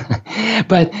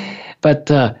 but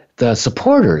the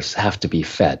supporters have to be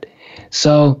fed.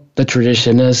 So the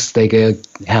tradition is they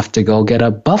have to go get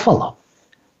a buffalo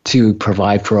to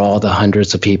provide for all the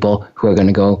hundreds of people who are going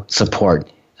to go support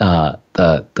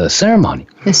the ceremony.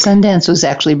 The Sundance was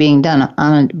actually being done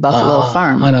on a buffalo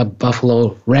farm. On a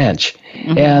buffalo ranch.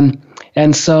 Mm-hmm.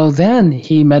 And so then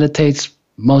he meditates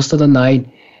most of the night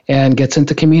and gets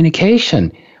into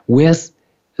communication with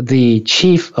the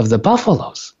chief of the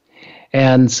buffaloes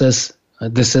and says,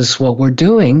 this is what we're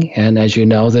doing. And as you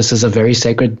know, this is a very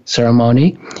sacred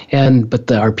ceremony,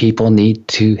 but our people need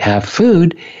to have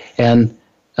food. And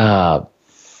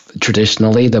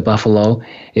traditionally, the buffalo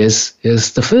is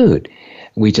the food.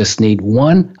 We just need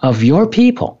one of your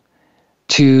people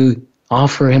to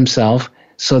offer himself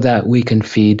so that we can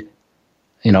feed,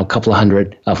 a couple of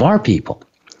hundred of our people.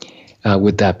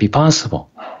 Would that be possible?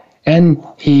 And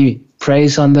he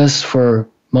prays on this for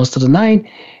most of the night,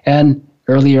 and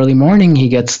early morning he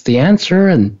gets the answer,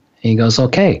 and he goes,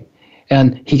 okay.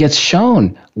 And he gets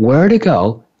shown where to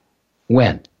go,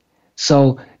 when.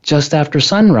 So just after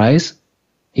sunrise,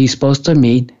 he's supposed to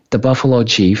meet the buffalo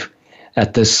chief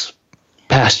at this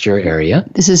pasture area.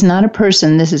 This is not a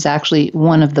person. This is actually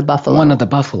one of the buffalo. One of the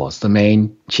buffaloes, the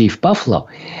main chief buffalo.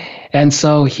 And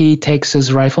so he takes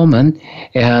his rifleman,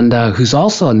 and who's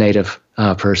also a native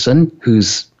person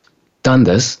who's done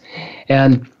this,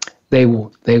 and they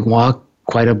walk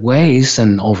quite a ways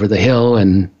and over the hill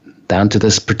and down to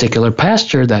this particular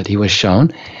pasture that he was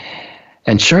shown.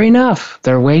 And sure enough,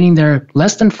 they're waiting there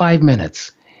less than 5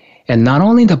 minutes. And not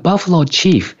only the buffalo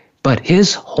chief, but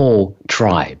his whole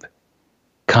tribe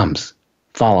comes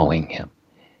following him.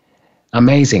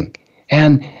 Amazing.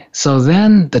 And so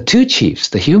then the two chiefs,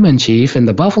 the human chief and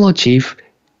the buffalo chief,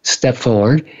 step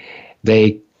forward.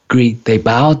 They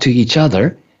bow to each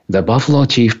other. The buffalo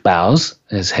chief bows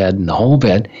his head and the whole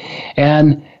bit.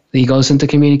 And he goes into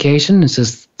communication and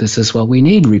says, this is what we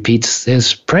need, repeats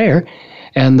his prayer.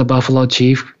 And the buffalo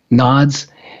chief nods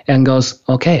and goes,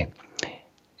 okay.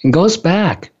 And goes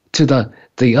back to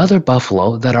the other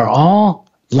buffalo that are all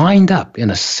lined up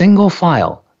in a single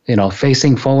file,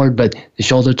 facing forward, but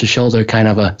shoulder to shoulder, kind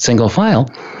of a single file.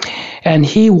 And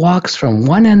he walks from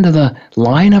one end of the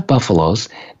line of buffaloes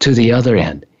to the other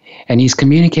end. And he's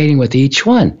communicating with each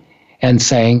one and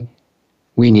saying,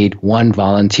 we need one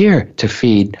volunteer to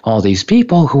feed all these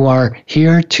people who are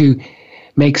here to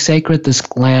make sacred this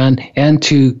land and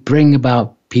to bring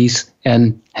about peace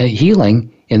and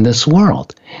healing in this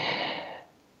world.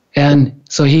 And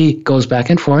so he goes back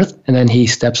and forth, and then he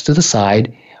steps to the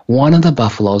side one of the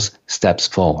buffaloes steps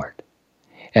forward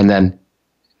and then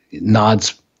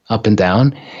nods up and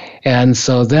down. And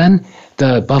so then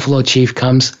the buffalo chief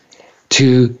comes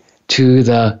to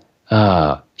the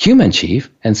human chief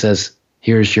and says,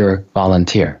 here's your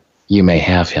volunteer. You may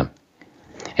have him.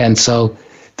 And so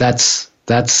that's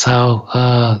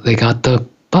how they got the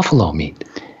buffalo meat.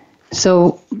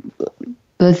 So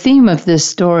the theme of this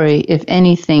story, if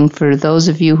anything, for those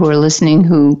of you who are listening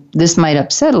who this might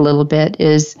upset a little bit,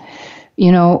 is,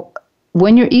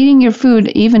 when you're eating your food,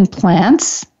 even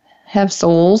plants have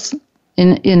souls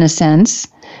in a sense,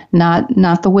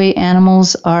 not the way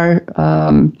animals are,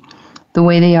 the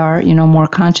way they are, more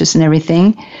conscious and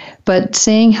everything, but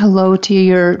saying hello to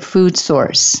your food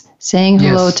source, saying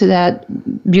hello to that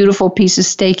beautiful piece of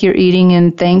steak you're eating,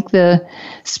 and thank the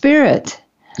spirit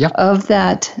of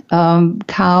that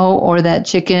cow or that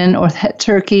chicken or that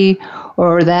turkey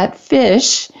or that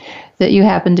fish that you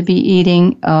happen to be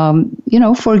eating,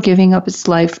 for giving up its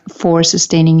life for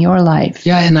sustaining your life.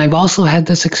 Yeah, and I've also had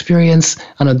this experience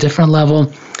on a different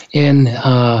level.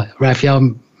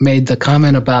 Raphael made the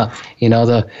comment about,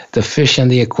 the fish in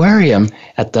the aquarium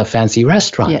at the fancy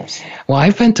restaurant. Yes. Well,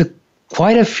 I've been to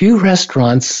quite a few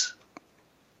restaurants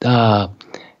that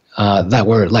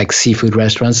were like seafood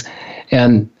restaurants,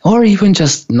 or even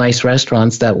just nice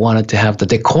restaurants that wanted to have the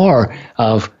decor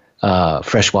of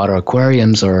freshwater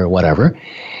aquariums or whatever.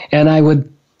 And I would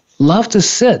love to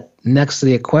sit next to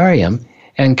the aquarium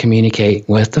and communicate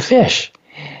with the fish.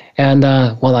 And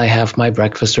while I have my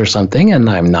breakfast or something, and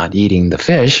I'm not eating the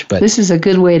fish, but this is a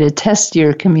good way to test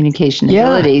your communication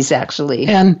abilities, actually.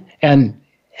 And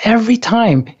every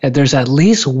time there's at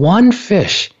least one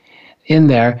fish in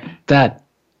there that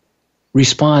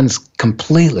responds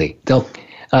completely.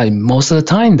 Most of the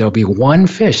time, there'll be one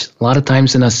fish. A lot of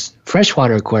times in a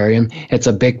freshwater aquarium, it's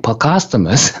a big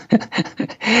Plecostomus.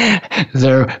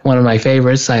 They're one of my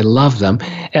favorites. I love them.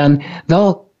 And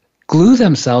they'll glue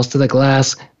themselves to the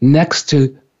glass next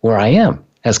to where I am,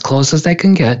 as close as they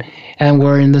can get. And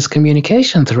we're in this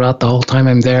communication throughout the whole time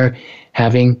I'm there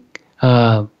having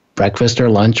breakfast or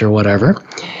lunch or whatever.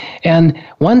 And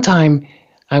one time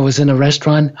I was in a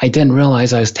restaurant. I didn't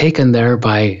realize I was taken there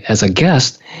as a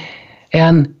guest.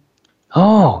 And,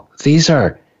 these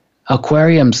are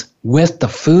aquariums with the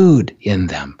food in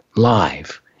them,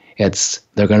 live.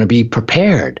 They're going to be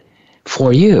prepared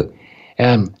for you.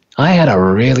 And I had a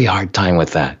really hard time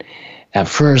with that at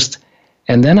first.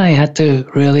 And then I had to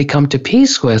really come to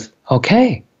peace with,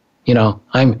 okay,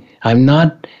 I'm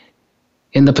not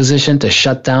in the position to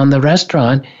shut down the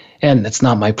restaurant, and it's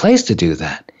not my place to do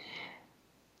that.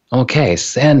 Okay,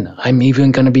 and I'm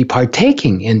even going to be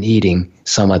partaking in eating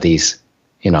some of these,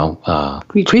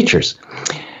 creatures.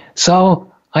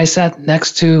 So I sat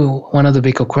next to one of the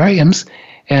big aquariums,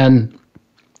 and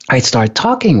I started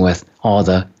talking with all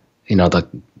the, the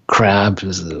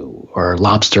crabs or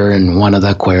lobster in one of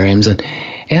the aquariums,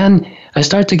 and I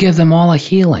started to give them all a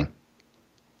healing.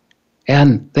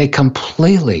 And they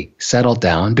completely settled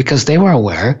down because they were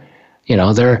aware,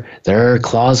 their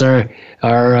claws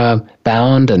are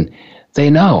bound, and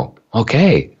they know,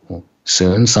 okay,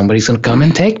 soon somebody's going to come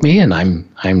and take me, and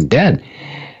I'm dead.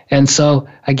 And so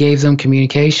I gave them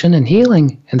communication and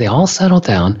healing, and they all settled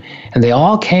down, and they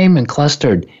all came and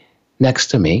clustered next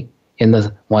to me in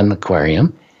the one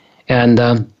aquarium, and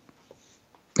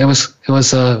it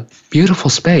was a beautiful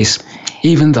space,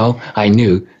 even though I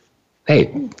knew,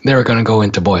 hey, they were going to go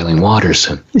into boiling water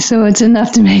soon. So it's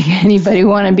enough to make anybody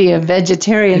want to be a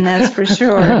vegetarian, that's for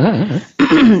sure.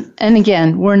 And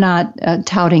again, we're not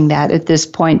touting that at this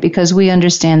point because we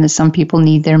understand that some people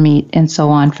need their meat and so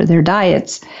on for their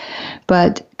diets.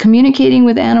 But communicating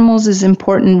with animals is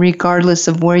important regardless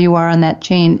of where you are on that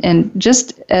chain. And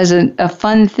just as a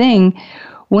fun thing,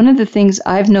 one of the things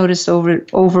I've noticed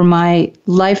over my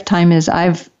lifetime is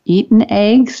I've eaten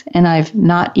eggs and I've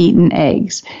not eaten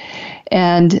eggs.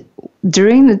 And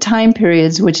during the time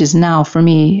periods, which is now for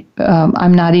me,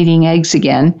 I'm not eating eggs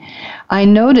again, I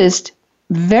noticed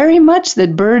very much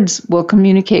that birds will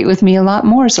communicate with me a lot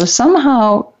more. So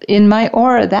somehow in my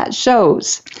aura, that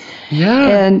shows. Yeah.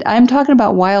 And I'm talking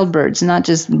about wild birds, not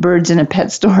just birds in a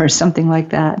pet store or something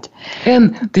like that.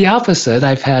 And the opposite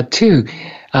I've had too.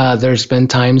 There's been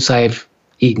times I've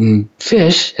eaten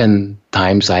fish and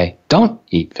times I don't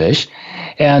eat fish.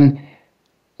 And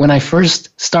when I first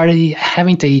started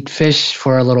having to eat fish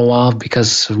for a little while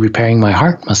because of repairing my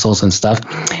heart muscles and stuff,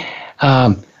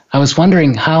 I was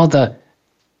wondering how the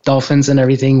dolphins and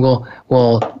everything will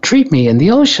treat me in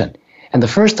the ocean. And the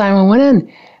first time I went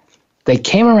in, they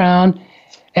came around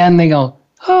and they go,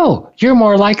 oh, you're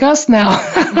more like us now.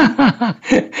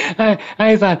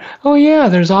 I thought, oh yeah,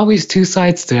 there's always two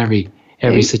sides to every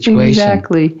situation.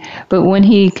 Exactly. But when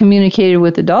he communicated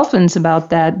with the dolphins about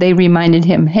that, they reminded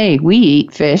him, hey, we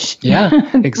eat fish. Yeah,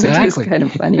 exactly. Which is kind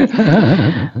of funny.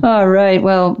 All right.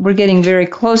 Well, we're getting very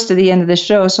close to the end of the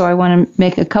show, so I want to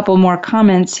make a couple more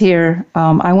comments here.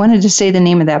 I wanted to say the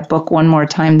name of that book one more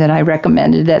time that I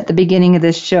recommended at the beginning of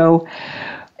this show.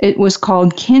 It was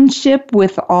called Kinship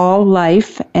with All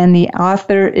Life, and the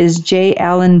author is J.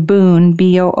 Allen Boone,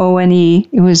 B-O-O-N-E.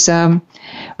 It was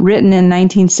written in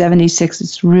 1976.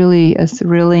 It's really a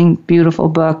thrilling, beautiful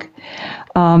book.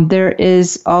 There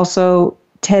is also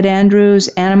Ted Andrews,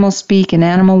 Animal Speak and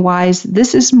Animal Wise.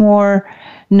 This is more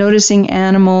noticing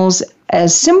animals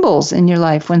as symbols in your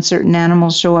life. When certain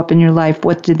animals show up in your life,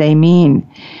 what do they mean?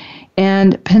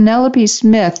 And Penelope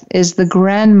Smith is the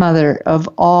grandmother of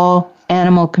all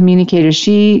animal communicators.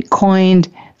 She coined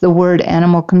the word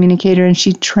animal communicator, and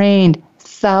she trained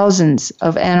thousands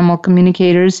of animal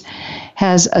communicators,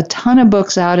 has a ton of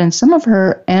books out, and some of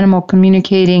her animal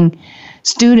communicating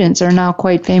students are now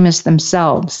quite famous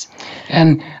themselves.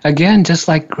 And again, just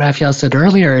like Raphael said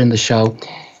earlier in the show,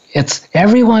 it's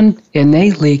everyone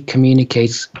innately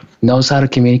knows how to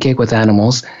communicate with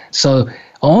animals. So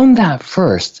own that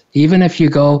first. Even if you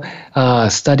go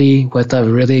study with a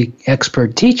really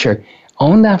expert teacher,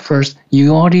 own that first.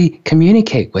 You already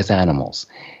communicate with animals.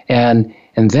 And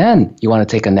then you want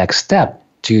to take a next step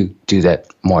to do that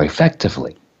more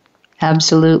effectively.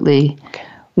 Absolutely.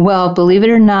 Well, believe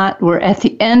it or not, we're at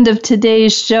the end of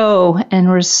today's show, and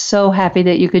we're so happy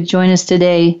that you could join us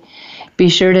today. Be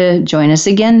sure to join us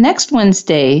again next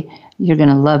Wednesday. You're going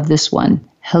to love this one.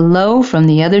 Hello from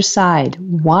the Other Side.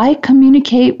 Why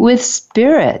communicate with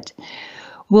spirit?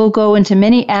 We'll go into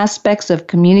many aspects of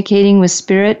communicating with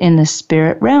spirit in the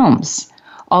spirit realms.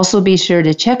 Also, be sure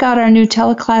to check out our new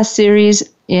teleclass series.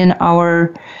 In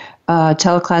our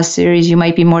teleclass series, You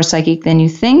Might Be More Psychic Than You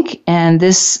Think. And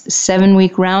this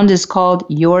 7-week round is called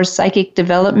Your Psychic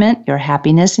Development, Your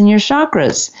Happiness, and Your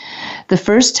Chakras. The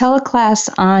first teleclass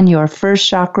on your first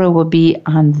chakra will be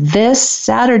on this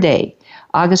Saturday,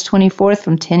 August 24th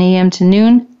from 10 a.m. to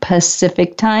noon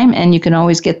Pacific time. And you can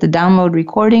always get the download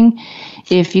recording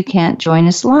if you can't join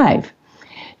us live.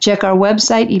 Check our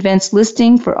website events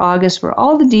listing for August for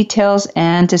all the details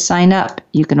and to sign up.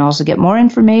 You can also get more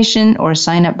information or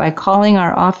sign up by calling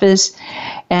our office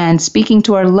and speaking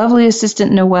to our lovely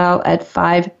assistant Noelle at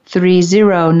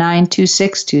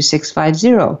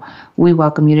 530-926-2650. We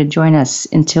welcome you to join us.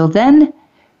 Until then,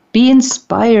 be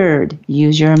inspired,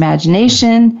 use your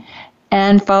imagination,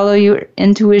 and follow your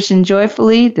intuition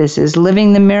joyfully. This is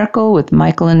Living the Miracle with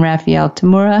Michael and Raphael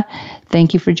Tamura.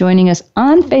 Thank you for joining us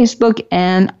on Facebook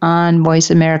and on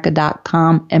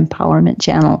VoiceAmerica.com Empowerment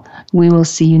Channel. We will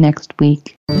see you next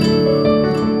week.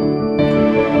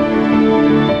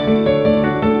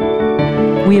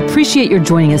 We appreciate your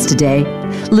joining us today.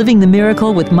 Living the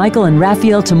Miracle with Michael and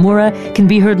Raphael Tamura can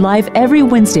be heard live every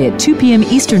Wednesday at 2 p.m.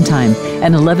 Eastern Time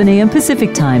and 11 a.m.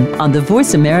 Pacific Time on the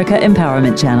Voice America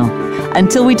Empowerment Channel.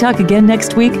 Until we talk again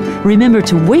next week, remember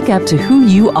to wake up to who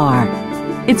you are.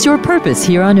 It's your purpose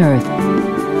here on Earth.